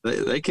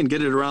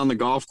get it around the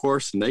golf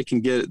course, and they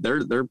can get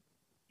they're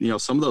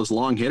some of those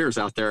long hitters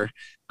out there.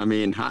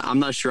 I'm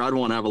not sure I'd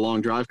want to have a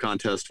long drive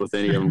contest with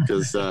any of them,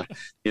 because,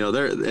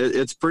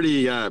 it's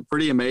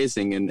pretty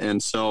amazing.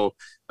 And so,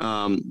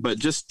 but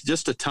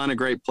just a ton of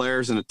great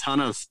players and a ton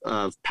of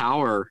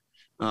power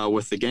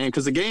with the game,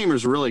 because the game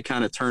is really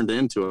kind of turned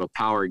into a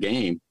power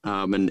game.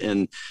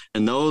 And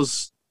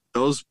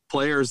those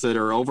players that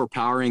are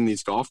overpowering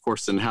these golf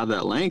courses and have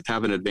that length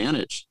have an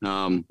advantage,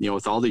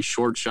 with all these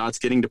short shots,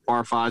 getting to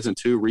par 5s and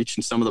 2,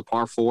 reaching some of the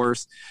par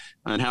 4s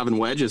and having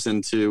wedges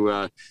into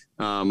a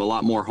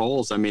lot more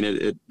holes.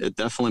 It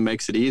definitely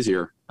makes it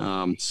easier.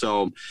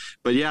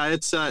 But yeah,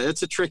 it's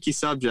a tricky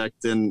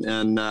subject.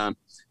 And I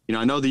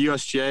know the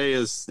USGA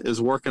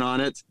is working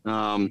on it.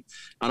 I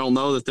don't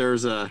know that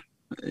there's a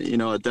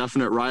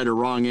definite right or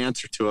wrong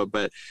answer to it,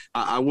 but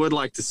I would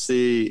like to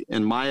see,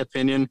 in my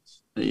opinion,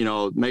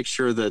 make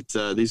sure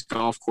that these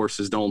golf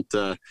courses don't,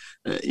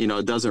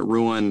 doesn't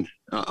ruin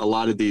a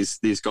lot of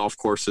these golf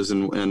courses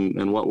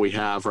and what we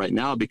have right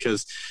now,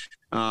 because,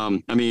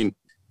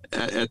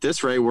 at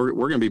this rate, we're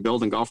going to be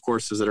building golf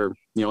courses that are,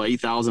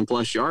 8,000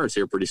 plus yards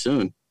here pretty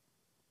soon.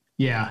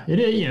 Yeah, it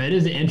is. It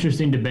is an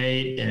interesting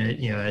debate,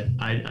 and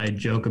I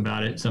joke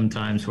about it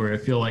sometimes, where I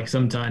feel like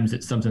sometimes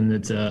it's something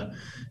that's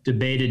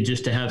debated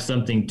just to have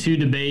something to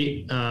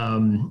debate.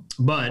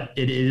 But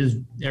it is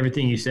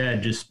everything you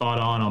said, just spot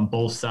on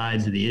both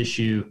sides of the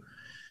issue.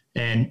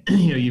 And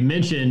you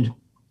mentioned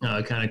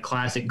kind of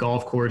classic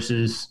golf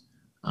courses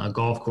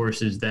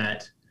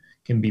that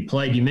can be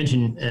played. You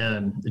mentioned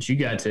that you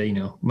got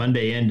to,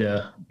 Monday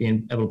into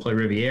being able to play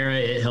Riviera.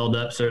 It held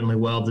up certainly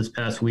well this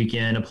past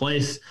weekend. A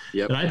place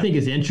that I think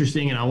is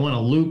interesting, and I want to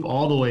loop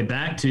all the way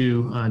back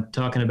to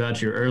talking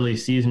about your early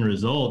season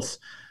results.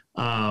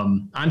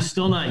 I'm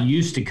still not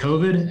used to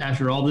COVID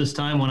after all this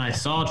time. When I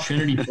saw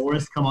Trinity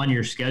Forest come on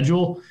your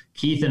schedule,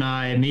 Keith and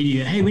I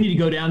immediately, hey, we need to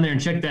go down there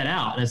and check that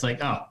out. And it's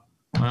like, oh,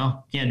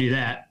 well, can't do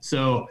that.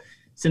 So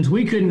since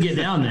we couldn't get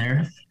down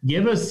there,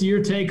 give us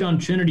your take on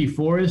Trinity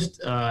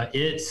Forest,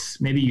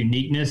 its maybe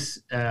uniqueness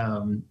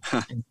in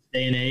this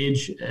day and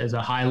age as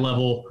a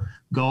high-level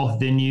golf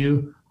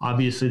venue.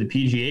 Obviously, the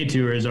PGA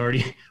Tour has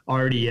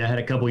already had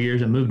a couple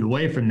years and moved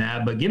away from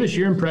that. But give us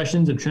your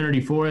impressions of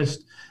Trinity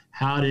Forest.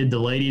 How did the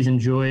ladies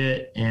enjoy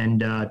it? And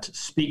to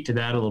speak to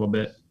that a little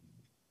bit.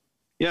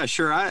 Yeah,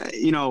 sure.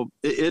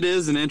 It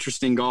is an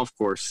interesting golf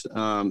course.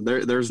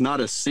 There's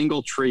not a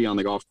single tree on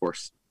the golf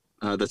course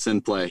that's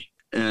in play.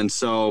 And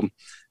so,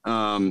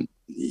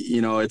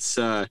 it's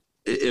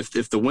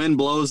if the wind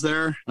blows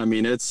there, I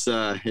mean, it's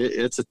a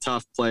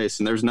tough place,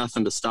 and there's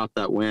nothing to stop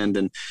that wind.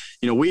 And,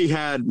 we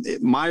had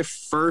my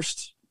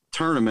first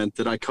tournament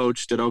that I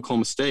coached at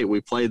Oklahoma State.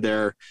 We played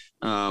there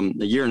a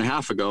year and a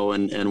half ago,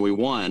 and we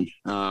won.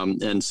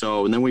 And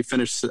then we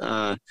finished,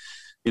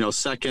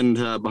 second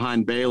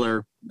behind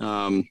Baylor,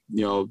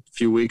 a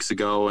few weeks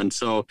ago. And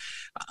so,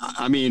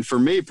 I mean, for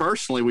me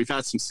personally, we've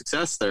had some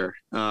success there.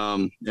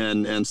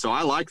 And so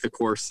I like the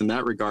course in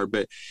that regard,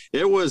 but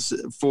it was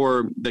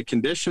for the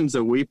conditions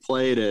that we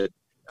played it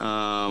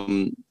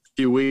a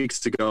few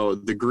weeks ago.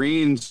 The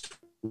greens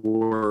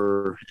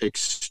were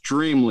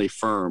extremely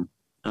firm.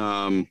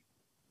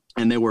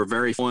 And they were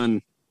very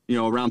fun,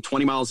 around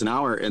 20 miles an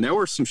hour. And there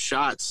were some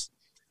shots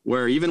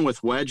where even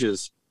with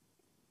wedges,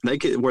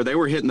 where they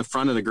were hitting the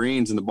front of the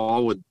greens and the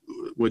ball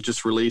would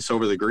just release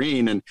over the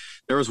green. And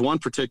there was one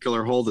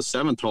particular hole, the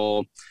seventh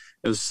hole.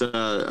 It was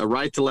a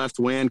right to left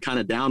wind, kind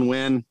of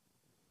downwind.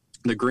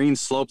 The green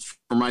sloped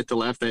from right to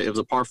left. It was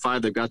a par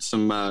 5. They've got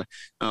some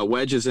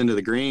wedges into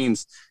the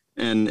greens.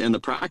 And in the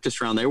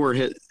practice round, they were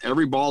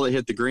every ball that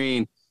hit the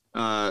green,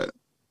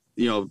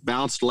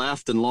 bounced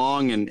left and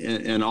long, and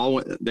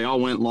they all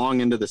went long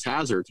into this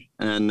hazard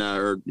and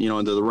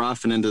into the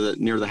rough and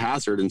near the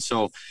hazard. And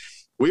so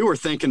we were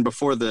thinking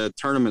before the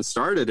tournament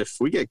started, if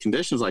we get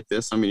conditions like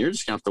this, I mean, you're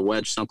just gonna have to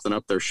wedge something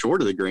up there short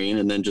of the green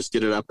and then just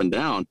get it up and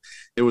down.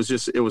 It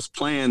was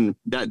playing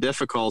that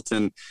difficult.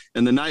 And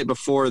the night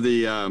before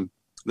the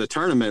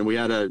tournament, we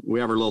have our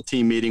little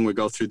team meeting. We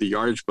go through the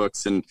yardage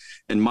books, and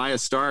Maya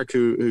Stark,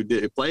 who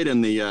played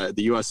in the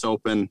U.S.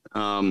 Open,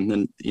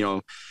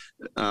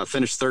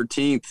 finished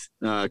 13th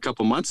a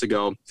couple months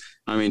ago.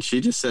 I mean,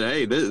 she just said,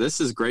 hey, this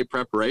is great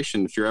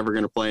preparation if you're ever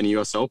going to play in the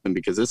U.S. Open,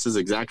 because this is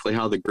exactly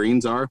how the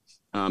greens are.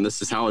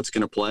 This is how it's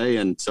going to play.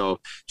 And so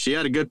she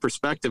had a good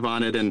perspective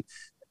on it. And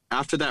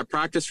after that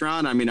practice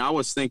round, I mean, I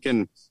was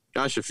thinking,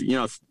 gosh, if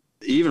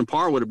even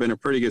par would have been a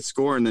pretty good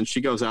score. And then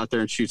she goes out there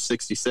and shoots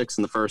 66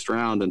 in the first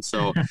round. And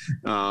so,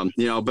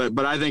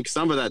 but I think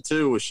some of that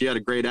too was she had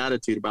a great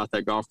attitude about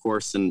that golf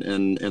course and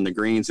the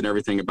greens and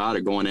everything about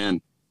it going in.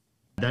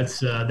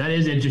 That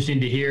is interesting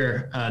to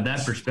hear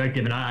that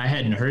perspective, and I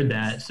hadn't heard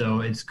that. So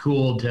it's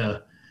cool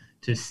to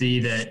see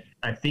that.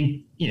 I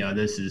think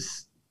this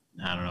is,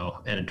 I don't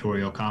know,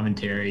 editorial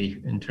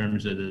commentary in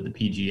terms of the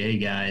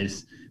PGA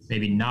guys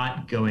maybe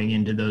not going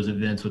into those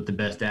events with the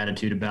best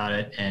attitude about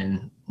it,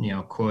 and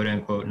quote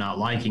unquote not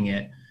liking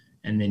it.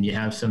 And then you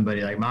have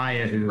somebody like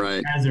Maya who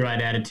has the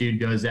right attitude,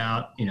 goes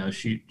out,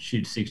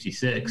 shoots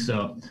 66.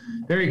 So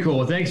very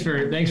cool. Thanks for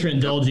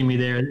indulging me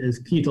there. As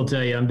Keith will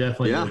tell you, I'm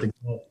definitely the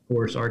golf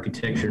course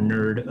architecture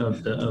nerd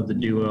of the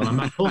duo. I'm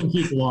not pulling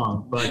Keith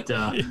along, but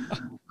we'll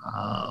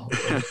a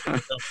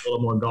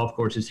little more golf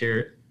courses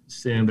here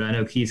soon, but I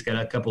know Keith's got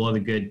a couple other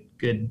good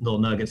little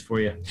nuggets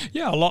for you.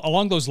 Yeah,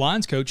 along those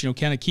lines, Coach,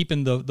 kind of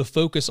keeping the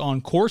focus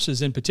on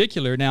courses in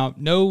particular. Now,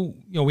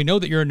 we know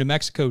that you're a New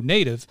Mexico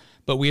native,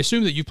 but we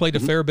assume that you played a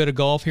fair bit of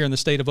golf here in the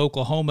state of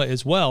Oklahoma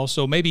as well.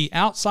 So maybe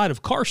outside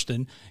of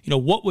Karsten,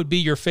 what would be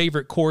your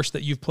favorite course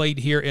that you've played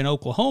here in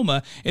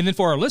Oklahoma? And then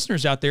for our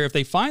listeners out there, if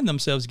they find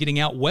themselves getting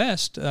out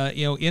west,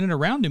 in and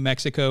around New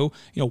Mexico,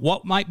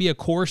 what might be a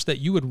course that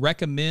you would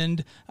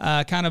recommend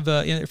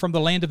from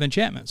the land of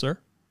enchantment, sir?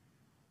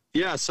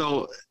 Yeah,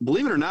 so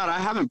believe it or not, I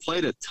haven't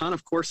played a ton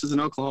of courses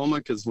in Oklahoma,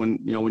 because when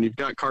you've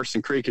got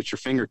Carson Creek at your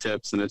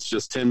fingertips and it's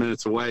just 10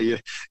 minutes away, you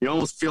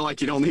almost feel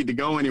like you don't need to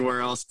go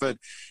anywhere else. But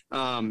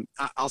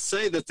I'll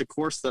say that the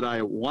course that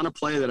I want to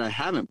play that I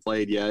haven't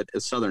played yet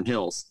is Southern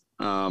Hills.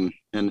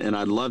 And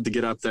I'd love to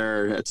get up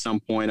there at some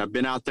point. I've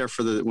been out there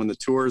when the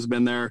tour has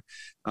been there.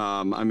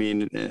 I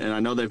mean, and I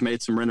know they've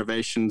made some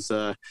renovations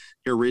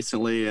here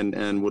recently,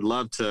 and would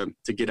love to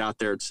get out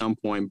there at some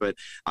point. But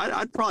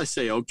I'd probably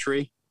say Oak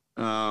Tree.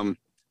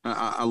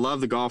 I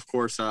love the golf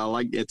course. I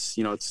like it's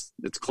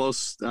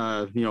close,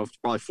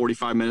 probably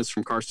 45 minutes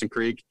from Karsten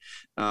Creek,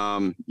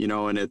 and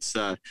it's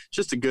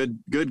just a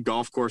good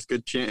golf course,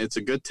 it's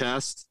a good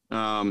test.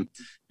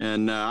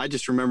 And I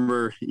just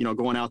remember,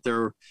 going out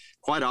there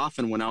quite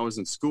often when I was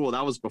in school.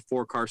 That was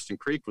before Karsten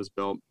Creek was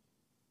built.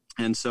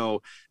 And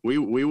so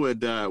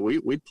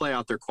we'd play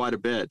out there quite a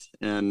bit,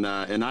 and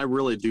I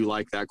really do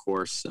like that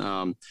course.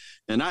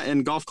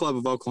 And Golf Club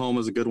of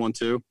Oklahoma is a good one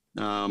too.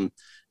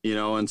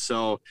 And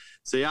so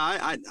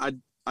yeah,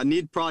 I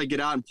need to probably get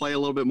out and play a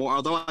little bit more,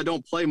 although I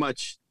don't play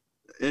much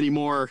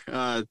anymore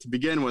to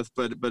begin with.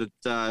 But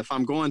if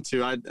I'm going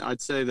to,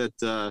 I'd say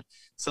that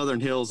Southern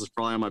Hills is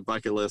probably on my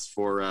bucket list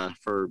for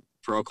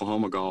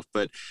Oklahoma golf.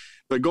 But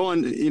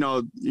going,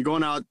 you're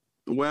going out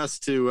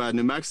west to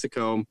New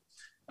Mexico.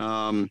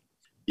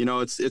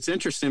 It's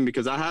interesting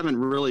because I haven't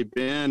really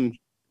been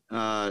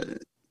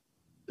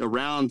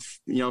around,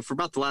 for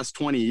about the last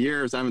 20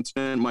 years. I haven't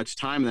spent much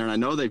time there, and I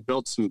know they've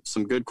built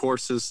some good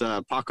courses,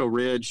 Paco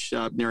Ridge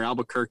near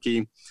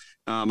Albuquerque.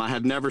 I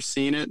have never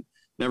seen it,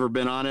 never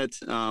been on it,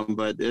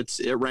 but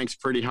it ranks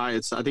pretty high.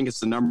 I think it's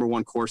the number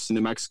one course in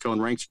New Mexico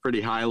and ranks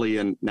pretty highly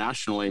and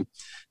nationally.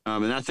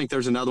 And I think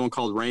there's another one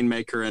called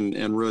Rainmaker and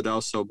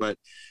Ruidoso, but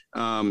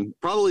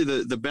probably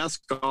the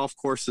best golf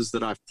courses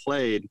that I've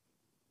played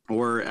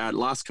were at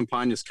Las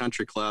Campanas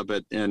Country Club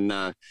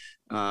in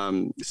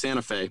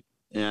Santa Fe.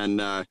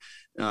 And I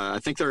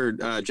think they're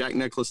Jack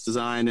Nicklaus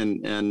design,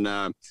 and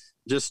they're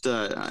just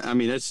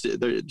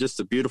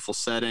a beautiful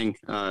setting,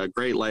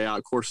 great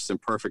layout, courses in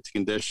perfect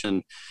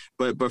condition.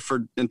 But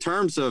in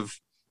terms of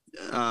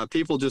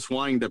people just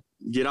wanting to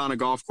get on a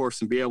golf course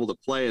and be able to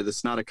play it,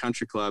 it's not a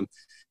country club.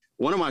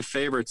 One of my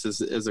favorites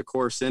is a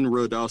course in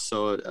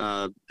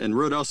Ruidoso. And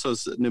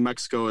Ruidoso's New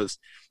Mexico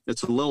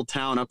it's a little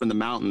town up in the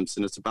mountains,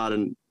 and it's about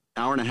an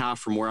hour and a half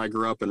from where I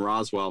grew up in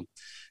Roswell.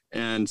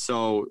 And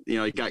so,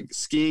 you got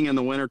skiing in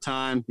the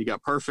wintertime, you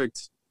got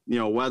perfect,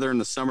 weather in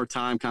the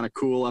summertime, kind of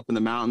cool up in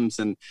the mountains.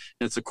 And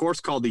it's a course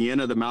called the Inn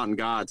of the Mountain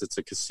Gods. It's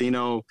a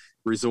casino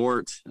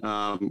resort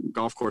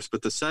golf course,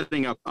 but the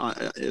setting up,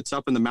 it's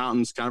up in the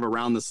mountains, kind of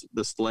around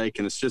this lake,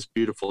 and it's just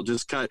beautiful.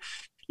 Just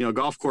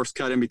golf course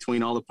cut in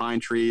between all the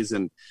pine trees.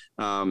 And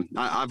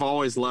I've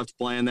always loved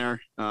playing there.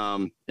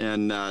 So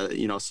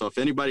if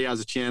anybody has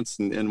a chance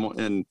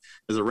and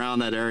is around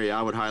that area,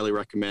 I would highly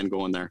recommend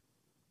going there.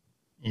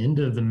 End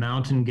of the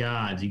Mountain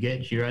Gods.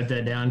 You write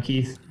that down,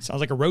 Keith? Sounds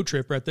like a road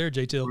trip right there,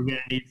 JT. We're going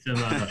to need some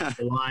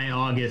July,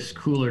 August,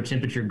 cooler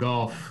temperature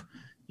golf.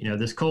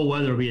 This cold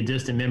weather will be a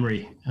distant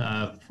memory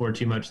for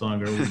too much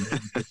longer.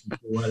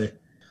 Weather.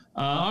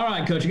 All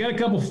right, Coach, I got a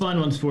couple fun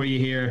ones for you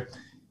here.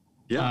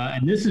 Yeah.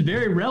 And this is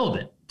very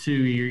relevant to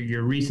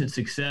your recent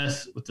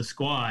success with the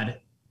squad.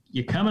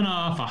 You're coming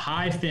off a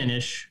high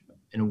finish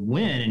and a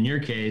win in your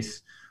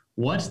case.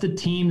 What's the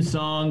team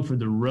song for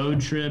the road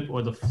trip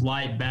or the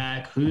flight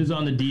back? Who's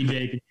on the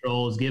DJ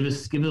controls? Give a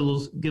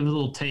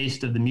little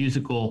taste of the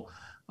musical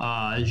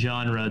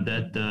genre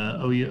that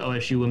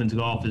OSU women's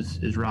golf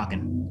is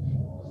rocking.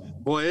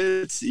 Boy,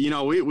 it's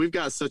we've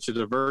got such a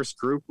diverse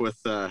group with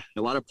a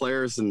lot of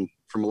players and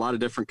from a lot of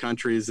different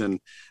countries, and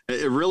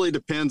it really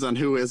depends on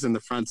who is in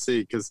the front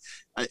seat. Because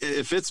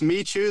if it's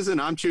me choosing,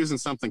 I'm choosing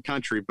something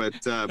country, but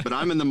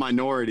I'm in the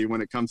minority when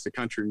it comes to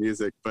country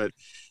music. But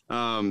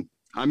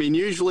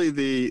usually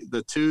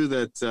the two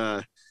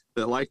that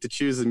like to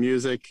choose the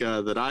music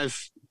that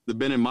I've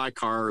been in my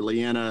car are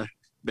Leanna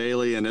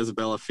Bailey and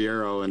Isabella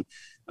Fierro. And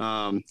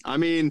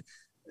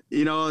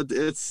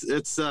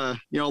it's a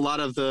lot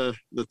of the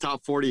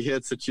top 40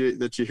 hits that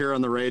you hear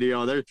on the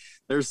radio.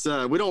 There's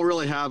we don't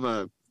really have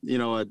a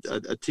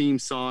team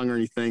song or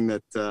anything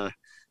that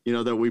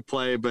that we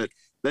play, but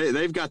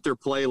they've got their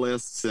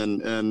playlists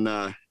and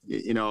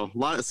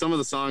some of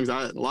the songs,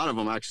 a lot of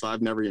them actually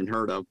I've never even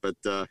heard of, but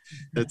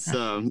it's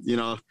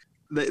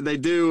they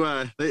do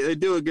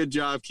a good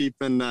job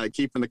keeping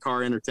the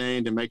car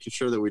entertained and making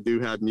sure that we do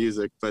have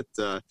music, but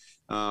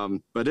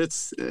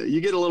it's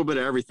you get a little bit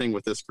of everything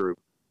with this group.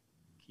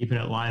 Keeping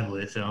it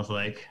lively, it sounds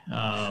like.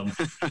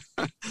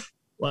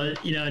 Well,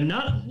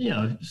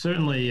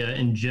 certainly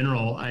in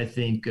general, I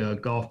think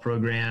golf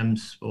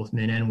programs, both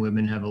men and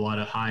women, have a lot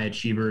of high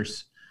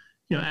achievers,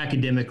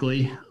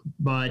 academically,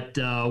 but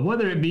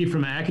whether it be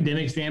from an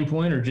academic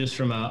standpoint or just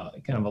from a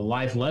kind of a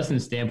life lesson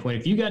standpoint,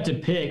 if you got to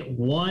pick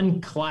one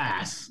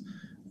class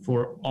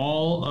for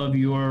all of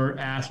your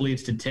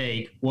athletes to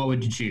take, what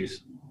would you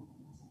choose?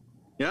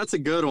 Yeah, that's a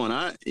good one.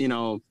 I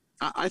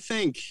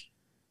think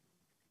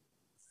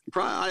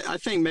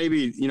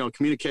maybe,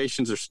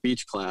 communications or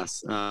speech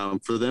class,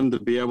 for them to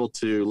be able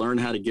to learn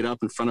how to get up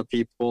in front of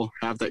people,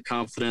 have that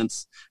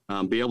confidence,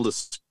 be able to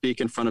speak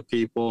in front of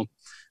people.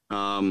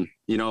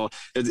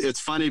 It's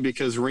funny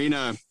because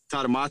Rena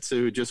Tadamatsu,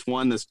 who just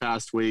won this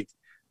past week,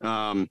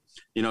 when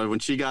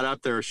she got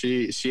up there,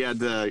 she had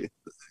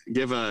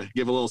give a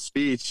little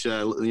speech,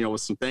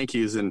 with some thank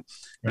yous, and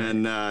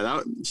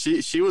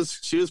she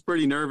was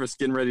pretty nervous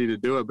getting ready to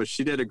do it, but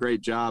she did a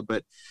great job.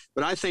 But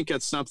I think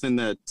that's something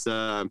that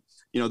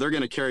they're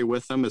going to carry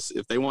with them is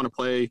if they want to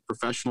play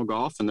professional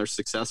golf and they're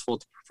successful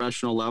at the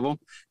professional level,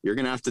 you're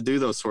going to have to do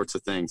those sorts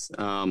of things.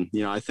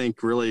 I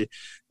think really,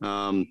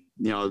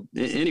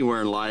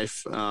 anywhere in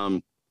life,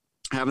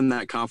 having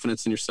that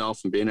confidence in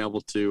yourself and being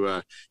able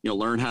to,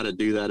 learn how to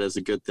do that is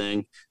a good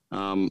thing.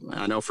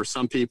 I know for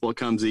some people it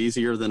comes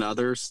easier than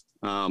others.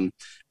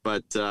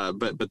 But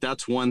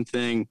that's one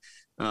thing.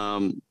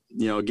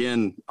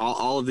 Again,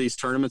 all of these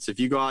tournaments, if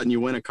you go out and you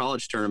win a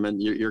college tournament,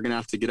 you're going to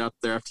have to get up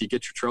there after you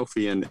get your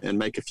trophy and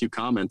make a few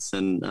comments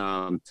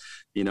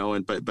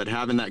but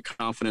having that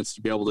confidence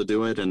to be able to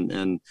do it.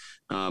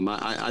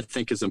 I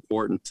think is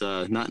important,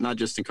 not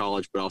just in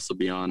college, but also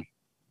beyond.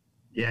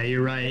 Yeah,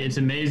 you're right. It's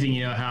amazing,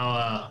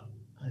 how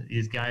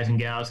these guys and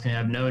gals can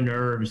have no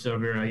nerves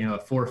over, a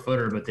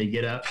 4-footer, but they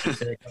get up and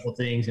say a couple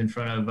things in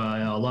front of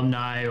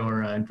alumni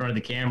or in front of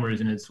the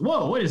cameras, and it's,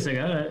 whoa, wait a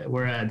second,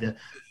 we're at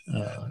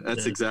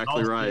that's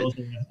exactly right.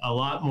 A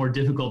lot more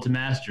difficult to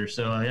master.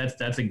 So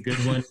that's a good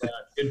one,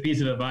 good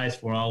piece of advice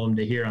for all of them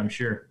to hear, I'm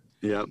sure.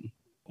 Yep.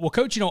 Well,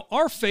 Coach,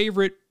 our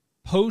favorite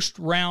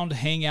post-round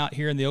hangout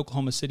here in the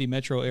Oklahoma City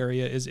metro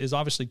area is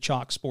obviously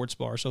Chalk Sports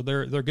Bar. So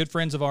they're good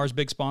friends of ours,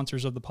 big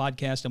sponsors of the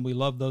podcast, and we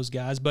love those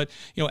guys. But,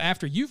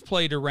 after you've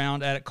played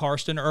around at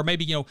Karsten, or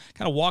maybe, kind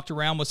of walked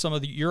around with some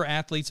of your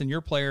athletes and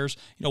your players,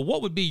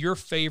 what would be your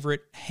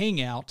favorite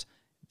hangout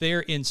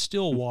there in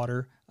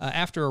Stillwater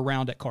after a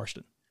round at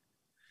Karsten?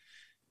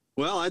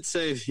 Well, I'd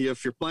say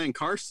if you're playing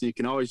Karsten, you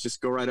can always just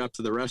go right up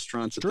to the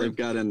restaurants that they've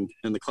got in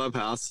the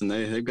clubhouse, and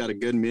they've got a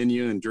good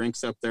menu and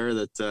drinks up there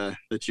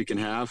that you can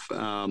have.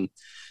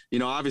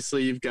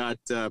 Obviously you've got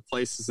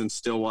places in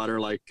Stillwater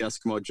like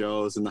Eskimo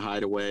Joe's and the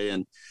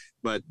Hideaway,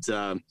 but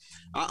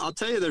I'll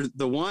tell you,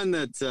 the one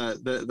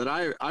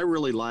that I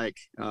really like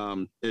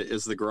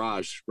is the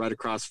Garage right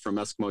across from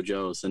Eskimo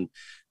Joe's, and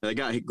they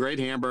got great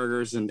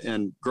hamburgers.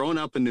 And growing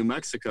up in New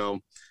Mexico,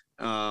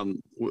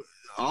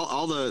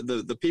 all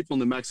the people in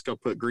New Mexico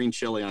put green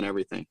chili on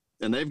everything,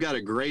 and they've got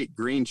a great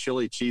green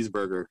chili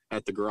cheeseburger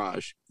at the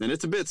Garage, and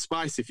it's a bit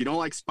spicy. If you don't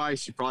like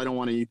spice, you probably don't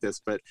want to eat this,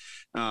 but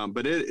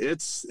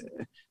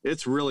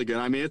it's really good.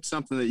 I mean, it's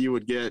something that you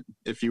would get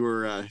if you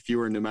were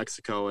in New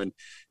Mexico, and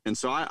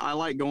so I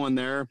like going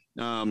there.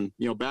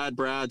 Bad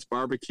Brad's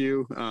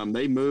Barbecue,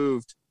 they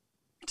moved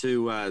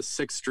to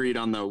 6th Street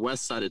on the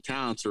west side of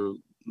town, so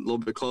a little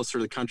bit closer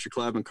to the country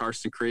club in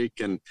Karsten Creek,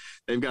 and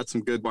they've got some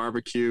good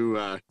barbecue.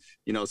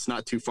 It's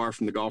not too far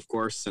from the golf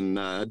course, and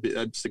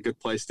that's a good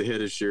place to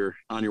hit as you're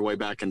on your way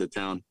back into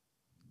town.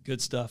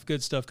 Good stuff,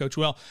 Coach.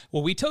 Well,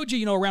 we told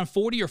you, around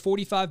 40 or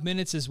 45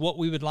 minutes is what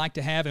we would like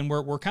to have, and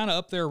we're kind of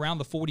up there around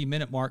the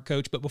 40-minute mark,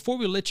 Coach. But before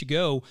we let you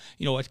go,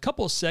 a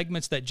couple of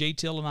segments that Jay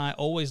Till and I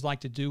always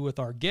like to do with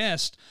our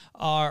guests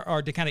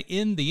are to kind of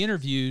end the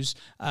interviews.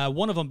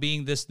 One of them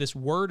being this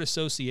word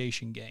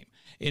association game.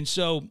 And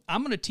so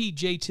I'm going to tee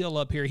Jay Till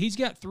up here. He's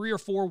got 3 or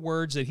 4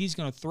 words that he's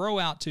going to throw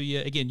out to you.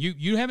 Again,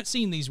 you haven't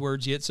seen these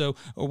words yet, so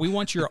we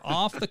want your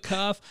off the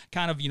cuff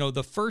kind of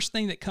the first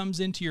thing that comes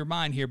into your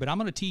mind here. But I'm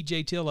going to tee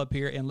Jay Till up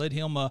here and let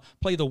him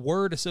play the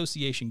word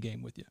association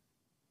game with you.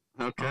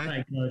 Okay. All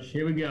right, Coach.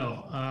 Here we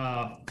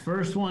go.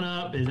 First one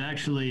up is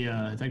actually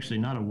it's actually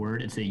not a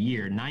word. It's a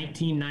year.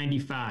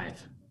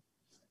 1995.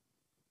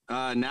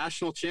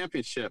 National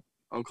championship.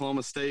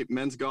 Oklahoma State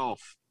men's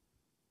golf.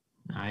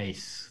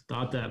 Nice.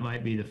 Thought that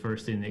might be the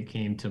first thing that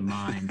came to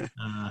mind.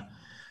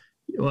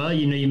 Well,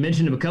 you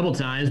mentioned him a couple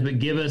times, but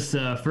give us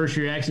first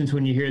reactions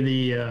when you hear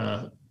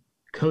the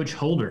Coach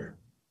Holder.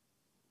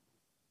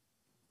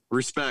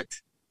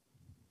 Respect.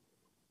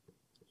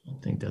 I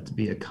think that'd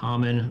be a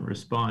common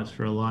response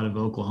for a lot of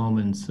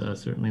Oklahomans,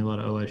 certainly a lot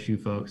of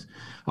OSU folks.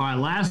 All right,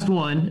 last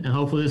one, and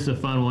hopefully this is a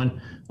fun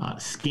one.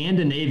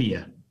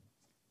 Scandinavia.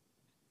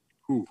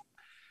 Ooh.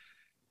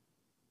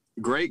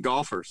 Great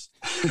golfers.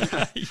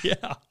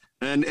 Yeah.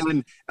 And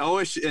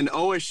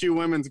OSU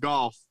women's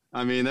golf.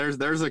 I mean,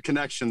 there's a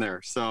connection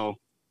there. So,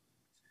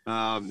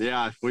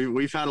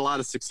 we've had a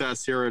lot of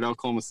success here at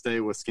Oklahoma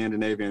State with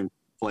Scandinavian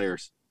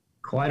players.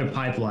 Quite a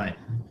pipeline.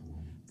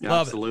 Yeah,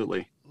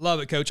 absolutely. Love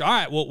it, Coach. All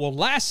right, well,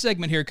 last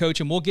segment here,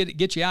 Coach, and we'll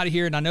get you out of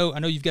here. And I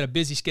know you've got a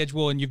busy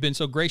schedule, and you've been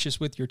so gracious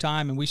with your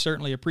time, and we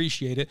certainly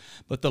appreciate it.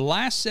 But the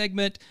last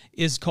segment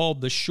is called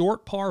the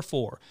short par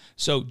 4.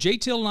 So Jay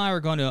Till and I are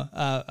going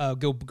to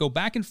go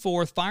back and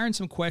forth, firing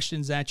some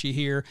questions at you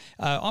here.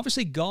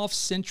 Obviously,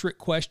 golf-centric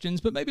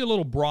questions, but maybe a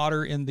little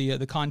broader in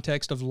the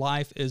context of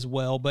life as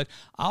well. But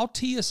I'll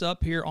tee us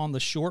up here on the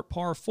short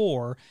par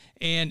 4.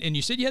 And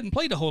you said you hadn't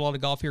played a whole lot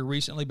of golf here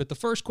recently, but the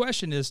first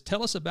question is,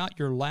 tell us about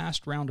your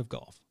last round of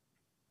golf.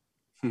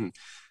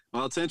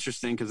 Well, it's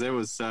interesting because it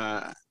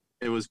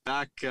was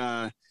back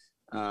at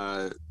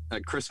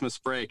Christmas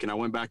break, and I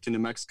went back to New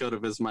Mexico to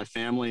visit my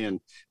family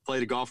and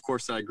played a golf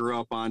course that I grew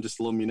up on,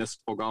 just a little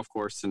municipal golf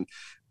course. And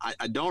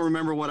I don't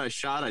remember what I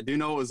shot. I do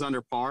know it was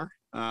under par.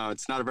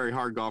 It's not a very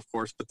hard golf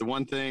course, but the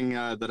one thing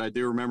that I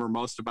do remember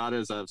most about it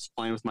is I was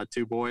playing with my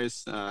two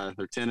boys.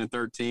 They're 10 and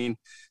 13,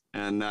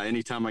 and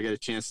anytime I get a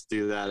chance to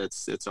do that,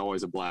 it's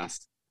always a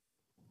blast.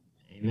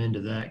 Amen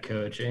to that,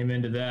 Coach.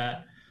 Amen to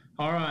that.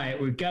 All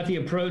right, we've got the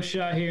approach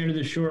shot here into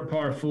the short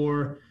par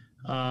 4.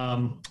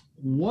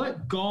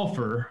 What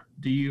golfer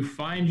do you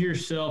find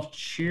yourself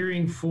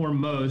cheering for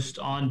most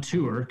on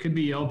tour? Could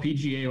be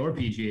LPGA or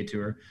PGA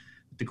Tour.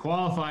 The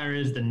qualifier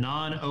is the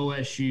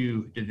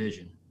non-OSU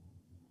division.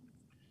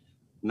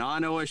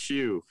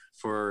 Non-OSU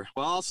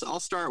I'll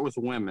start with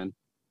women.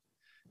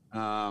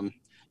 I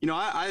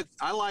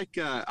like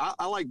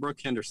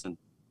Brooke Henderson.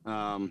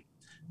 Everything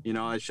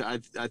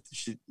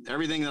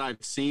that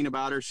I've seen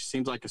about her, she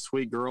seems like a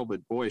sweet girl,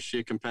 but boy, is she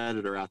a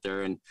competitor out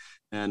there. And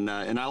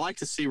I like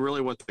to see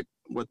really what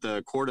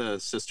the Korda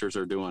sisters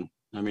are doing.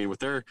 I mean, with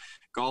their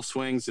golf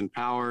swings and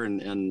power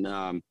and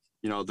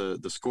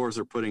the scores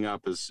they're putting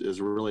up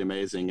is really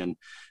amazing. And,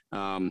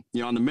 on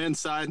the men's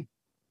side,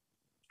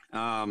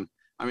 I'd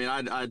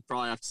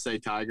probably have to say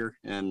Tiger,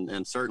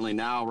 and certainly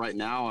right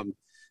now, I'm,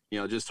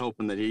 just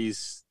hoping that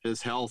his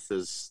health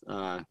is,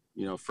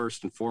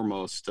 first and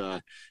foremost.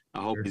 I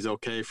hope he's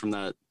okay from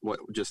what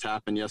just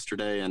happened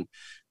yesterday. And,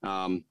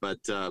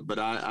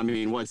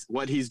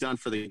 what he's done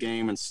for the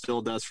game and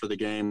still does for the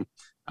game,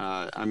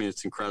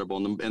 it's incredible.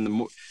 And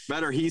the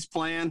better he's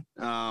playing,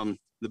 the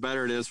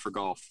better it is for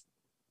golf.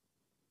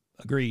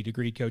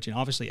 Agreed, Coach. And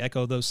obviously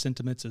echo those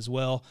sentiments as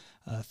well.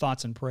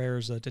 Thoughts and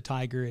prayers to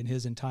Tiger and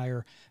his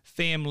entire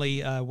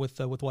family with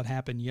what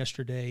happened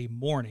yesterday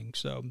morning.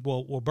 So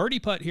we'll birdie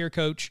putt here,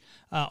 Coach,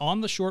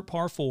 on the short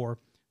par 4.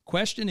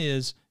 Question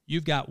is,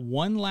 you've got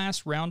one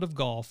last round of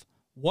golf.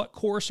 What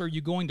course are you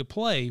going to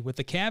play, with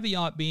the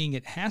caveat being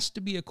it has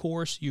to be a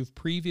course you've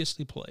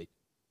previously played?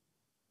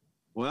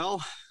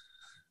 Well,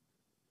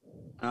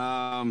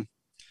 I'd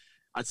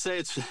say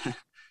it's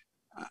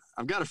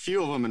I've got a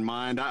few of them in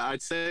mind.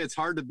 I'd say it's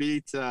hard to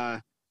beat,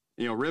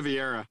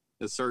 Riviera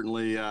is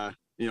certainly,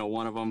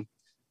 one of them.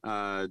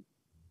 I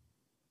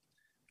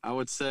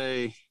would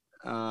say,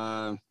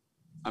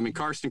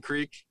 Karsten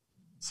Creek,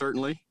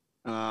 certainly.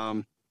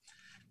 Prairie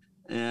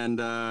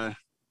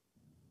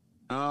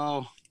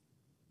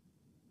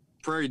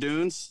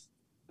Dunes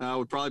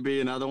would probably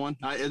be another one.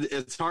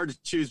 It's hard to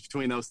choose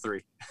between those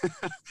three.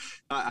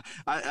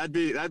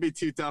 That'd be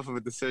too tough of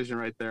a decision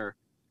right there.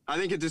 I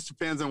think it just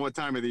depends on what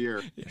time of the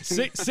year.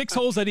 Six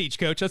holes at each,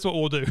 Coach. That's what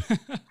we'll do.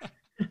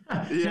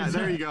 Yeah,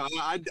 there you go.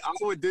 I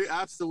would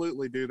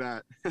absolutely do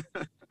that.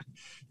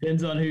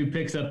 Depends on who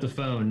picks up the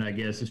phone, I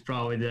guess, is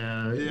probably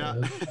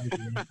that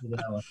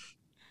one.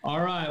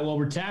 All right, well,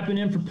 we're tapping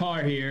in for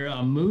par here.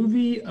 A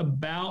movie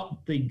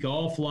about the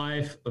golf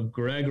life of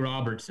Greg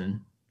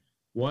Robertson.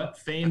 What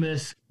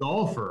famous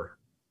golfer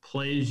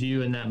plays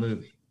you in that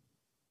movie?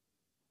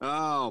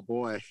 Oh,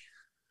 boy.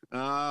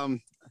 When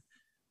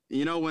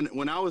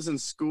I was in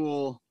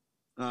school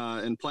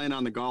and playing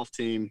on the golf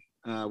team,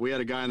 we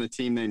had a guy on the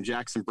team named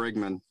Jackson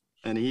Brigman,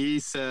 and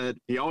he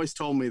always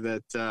told me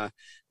that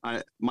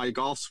my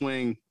golf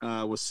swing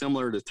was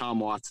similar to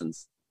Tom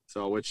Watson's.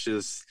 So, which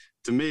is,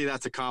 to me,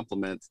 that's a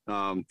compliment.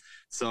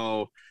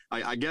 So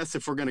I guess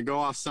if we're going to go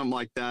off something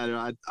like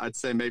that, I'd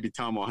say maybe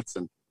Tom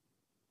Watson.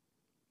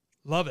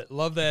 Love it.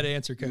 Love that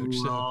answer, Coach.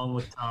 Wrong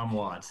with Tom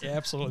Watson. Yeah,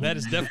 absolutely. That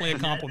is definitely a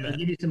compliment.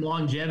 Give you some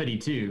longevity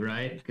too,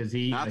 right? Because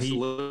he did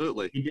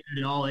it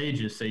in all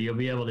ages, so he'll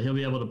be able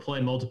to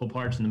play multiple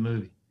parts in the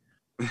movie.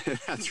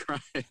 That's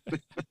right.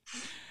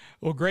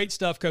 Well, great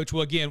stuff, Coach.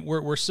 Well, again,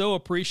 we're so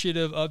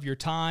appreciative of your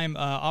time.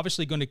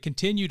 Obviously going to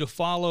continue to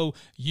follow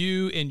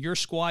you and your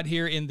squad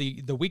here in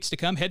the weeks to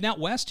come. Heading out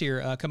west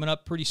here, coming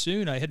up pretty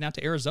soon. Heading out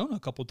to Arizona a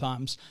couple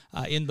times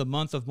in the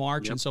month of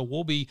March. Yep. And so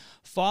we'll be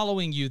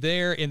following you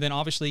there. And then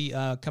obviously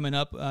coming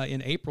up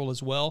in April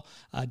as well,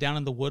 down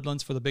in the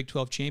Woodlands for the Big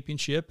 12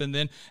 Championship. And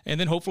then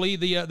hopefully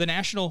the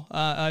National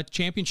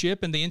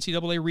Championship and the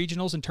NCAA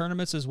regionals and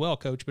tournaments as well,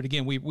 Coach. But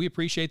again, we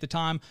appreciate the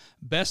time.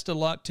 Best of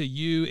luck to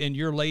you and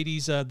your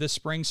ladies this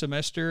spring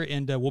semester,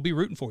 and we'll be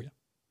rooting for you.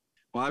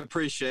 Well, I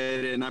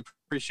appreciate it, and I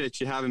appreciate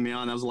you having me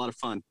on. That was a lot of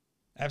fun.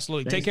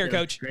 Absolutely. Thanks, Take care,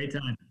 Coach. Great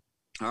time.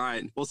 All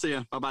right. We'll see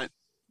you. Bye-bye.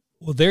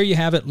 Well, there you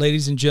have it,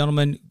 ladies and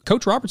gentlemen.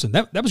 Coach Robertson,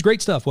 that was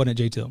great stuff, wasn't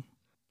it, JT?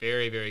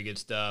 Very, very good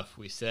stuff.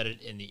 We said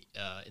it in the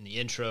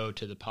intro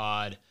to the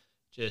pod.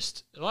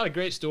 Just a lot of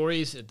great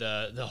stories.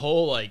 The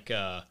whole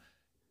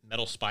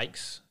metal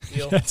spikes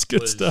deal. That's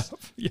good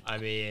stuff. Yeah. I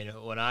mean,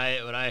 when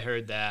I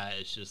heard that,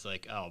 it's just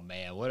like, oh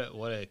man, what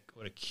a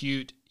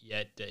cute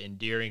yet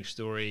endearing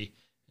story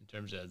in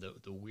terms of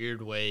the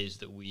weird ways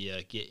that we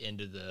get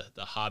into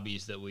the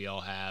hobbies that we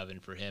all have.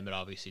 And for him, it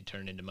obviously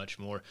turned into much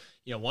more.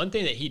 One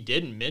thing that he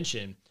didn't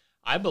mention,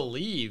 I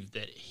believe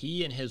that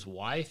he and his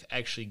wife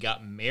actually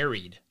got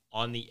married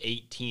on the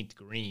 18th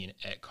green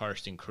at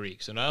Karsten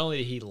Creek. So not only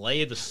did he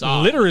lay the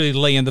sod, literally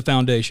laying the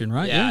foundation,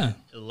 right? Yeah,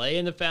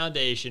 laying the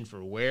foundation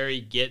for where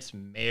he gets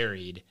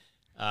married.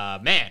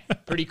 Man,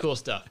 pretty cool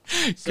stuff.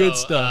 Good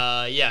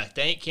stuff.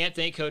 Can't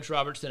thank Coach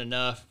Robertson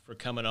enough for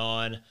coming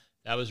on.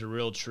 That was a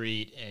real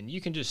treat, and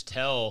you can just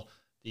tell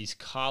these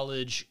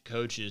college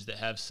coaches that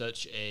have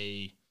such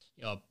a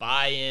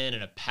buy-in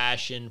and a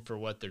passion for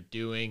what they're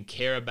doing,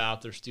 care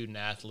about their student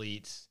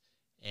athletes,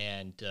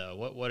 and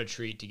what a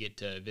treat to get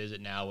to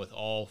visit now with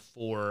all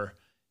 4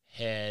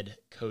 head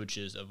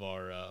coaches of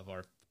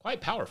our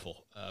quite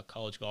powerful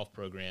college golf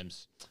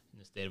programs in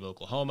the state of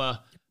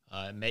Oklahoma.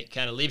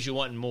 Kind of leaves you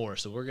wanting more,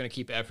 so we're going to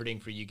keep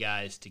efforting for you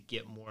guys to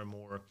get more and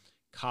more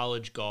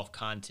college golf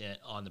content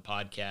on the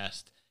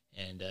podcast.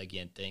 And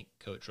again, thank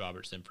Coach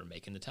Robertson for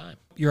making the time.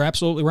 You're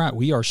absolutely right.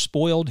 We are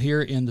spoiled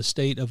here in the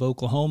state of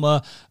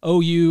Oklahoma.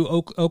 OU,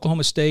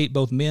 Oklahoma State,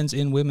 both men's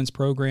and women's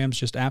programs,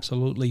 just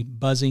absolutely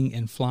buzzing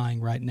and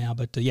flying right now.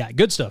 But yeah,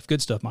 good stuff,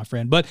 my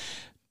friend. But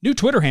new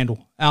Twitter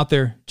handle out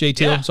there, JT.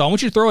 Yeah. So I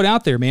want you to throw it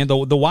out there, man. The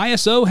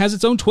YSO has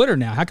its own Twitter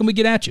now. How can we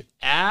get at you?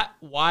 At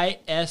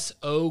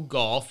YSO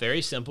Golf,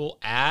 very simple.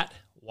 At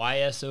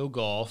YSO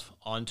Golf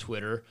on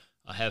Twitter.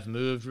 I have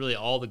moved really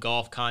all the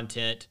golf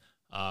content,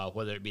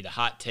 whether it be the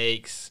hot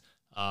takes,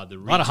 a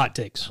lot of hot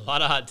takes,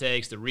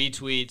 the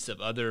retweets of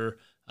other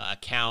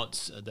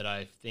accounts that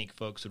I think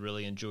folks would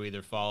really enjoy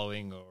either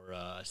following or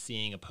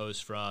seeing a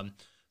post from.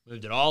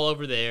 Moved it all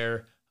over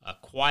there.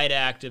 Quite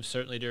active,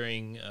 certainly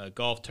during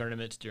golf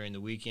tournaments during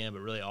the weekend,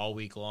 but really all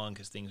week long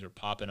because things are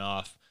popping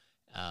off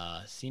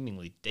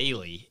seemingly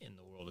daily in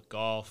the world of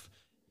golf.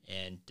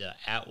 And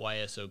at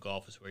YSO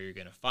Golf is where you're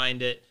going to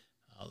find it.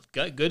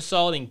 Got good,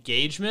 solid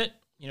engagement,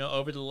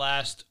 over the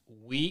last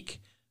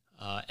week.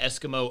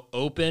 Eskimo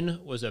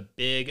Open was a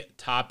big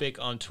topic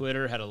on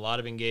Twitter. Had a lot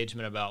of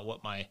engagement about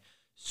what my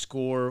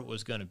score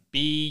was going to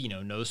be.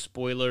 No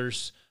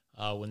spoilers.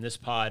 When this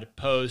pod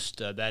posts,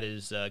 that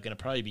is going to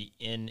probably be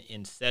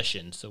in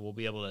session. So we'll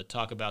be able to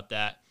talk about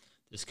that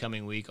this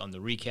coming week on the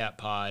recap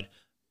pod.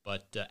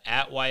 But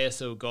at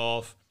YSO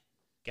Golf,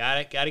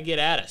 got to get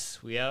at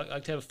us. We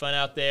like to have fun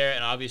out there,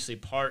 and obviously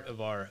part of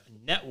our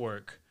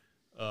network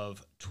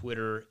of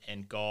Twitter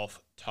and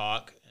golf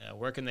talk.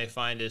 Where can they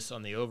find us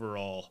on the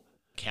overall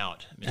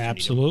account, Mr.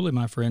 Absolutely,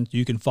 my friend.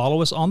 You can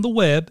follow us on the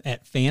web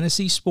at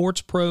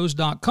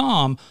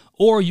fantasysportspros.com,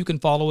 or you can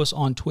follow us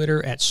on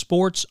Twitter at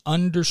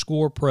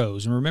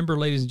sports_pros. And remember,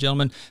 ladies and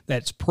gentlemen,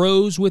 that's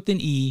pros with an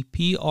E,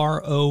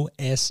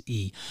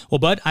 Prose. Well,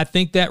 bud, I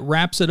think that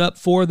wraps it up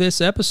for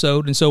this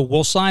episode. And so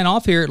we'll sign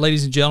off here,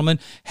 ladies and gentlemen.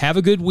 Have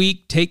a good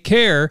week. Take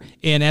care.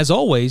 And as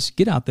always,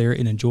 get out there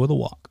and enjoy the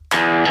walk.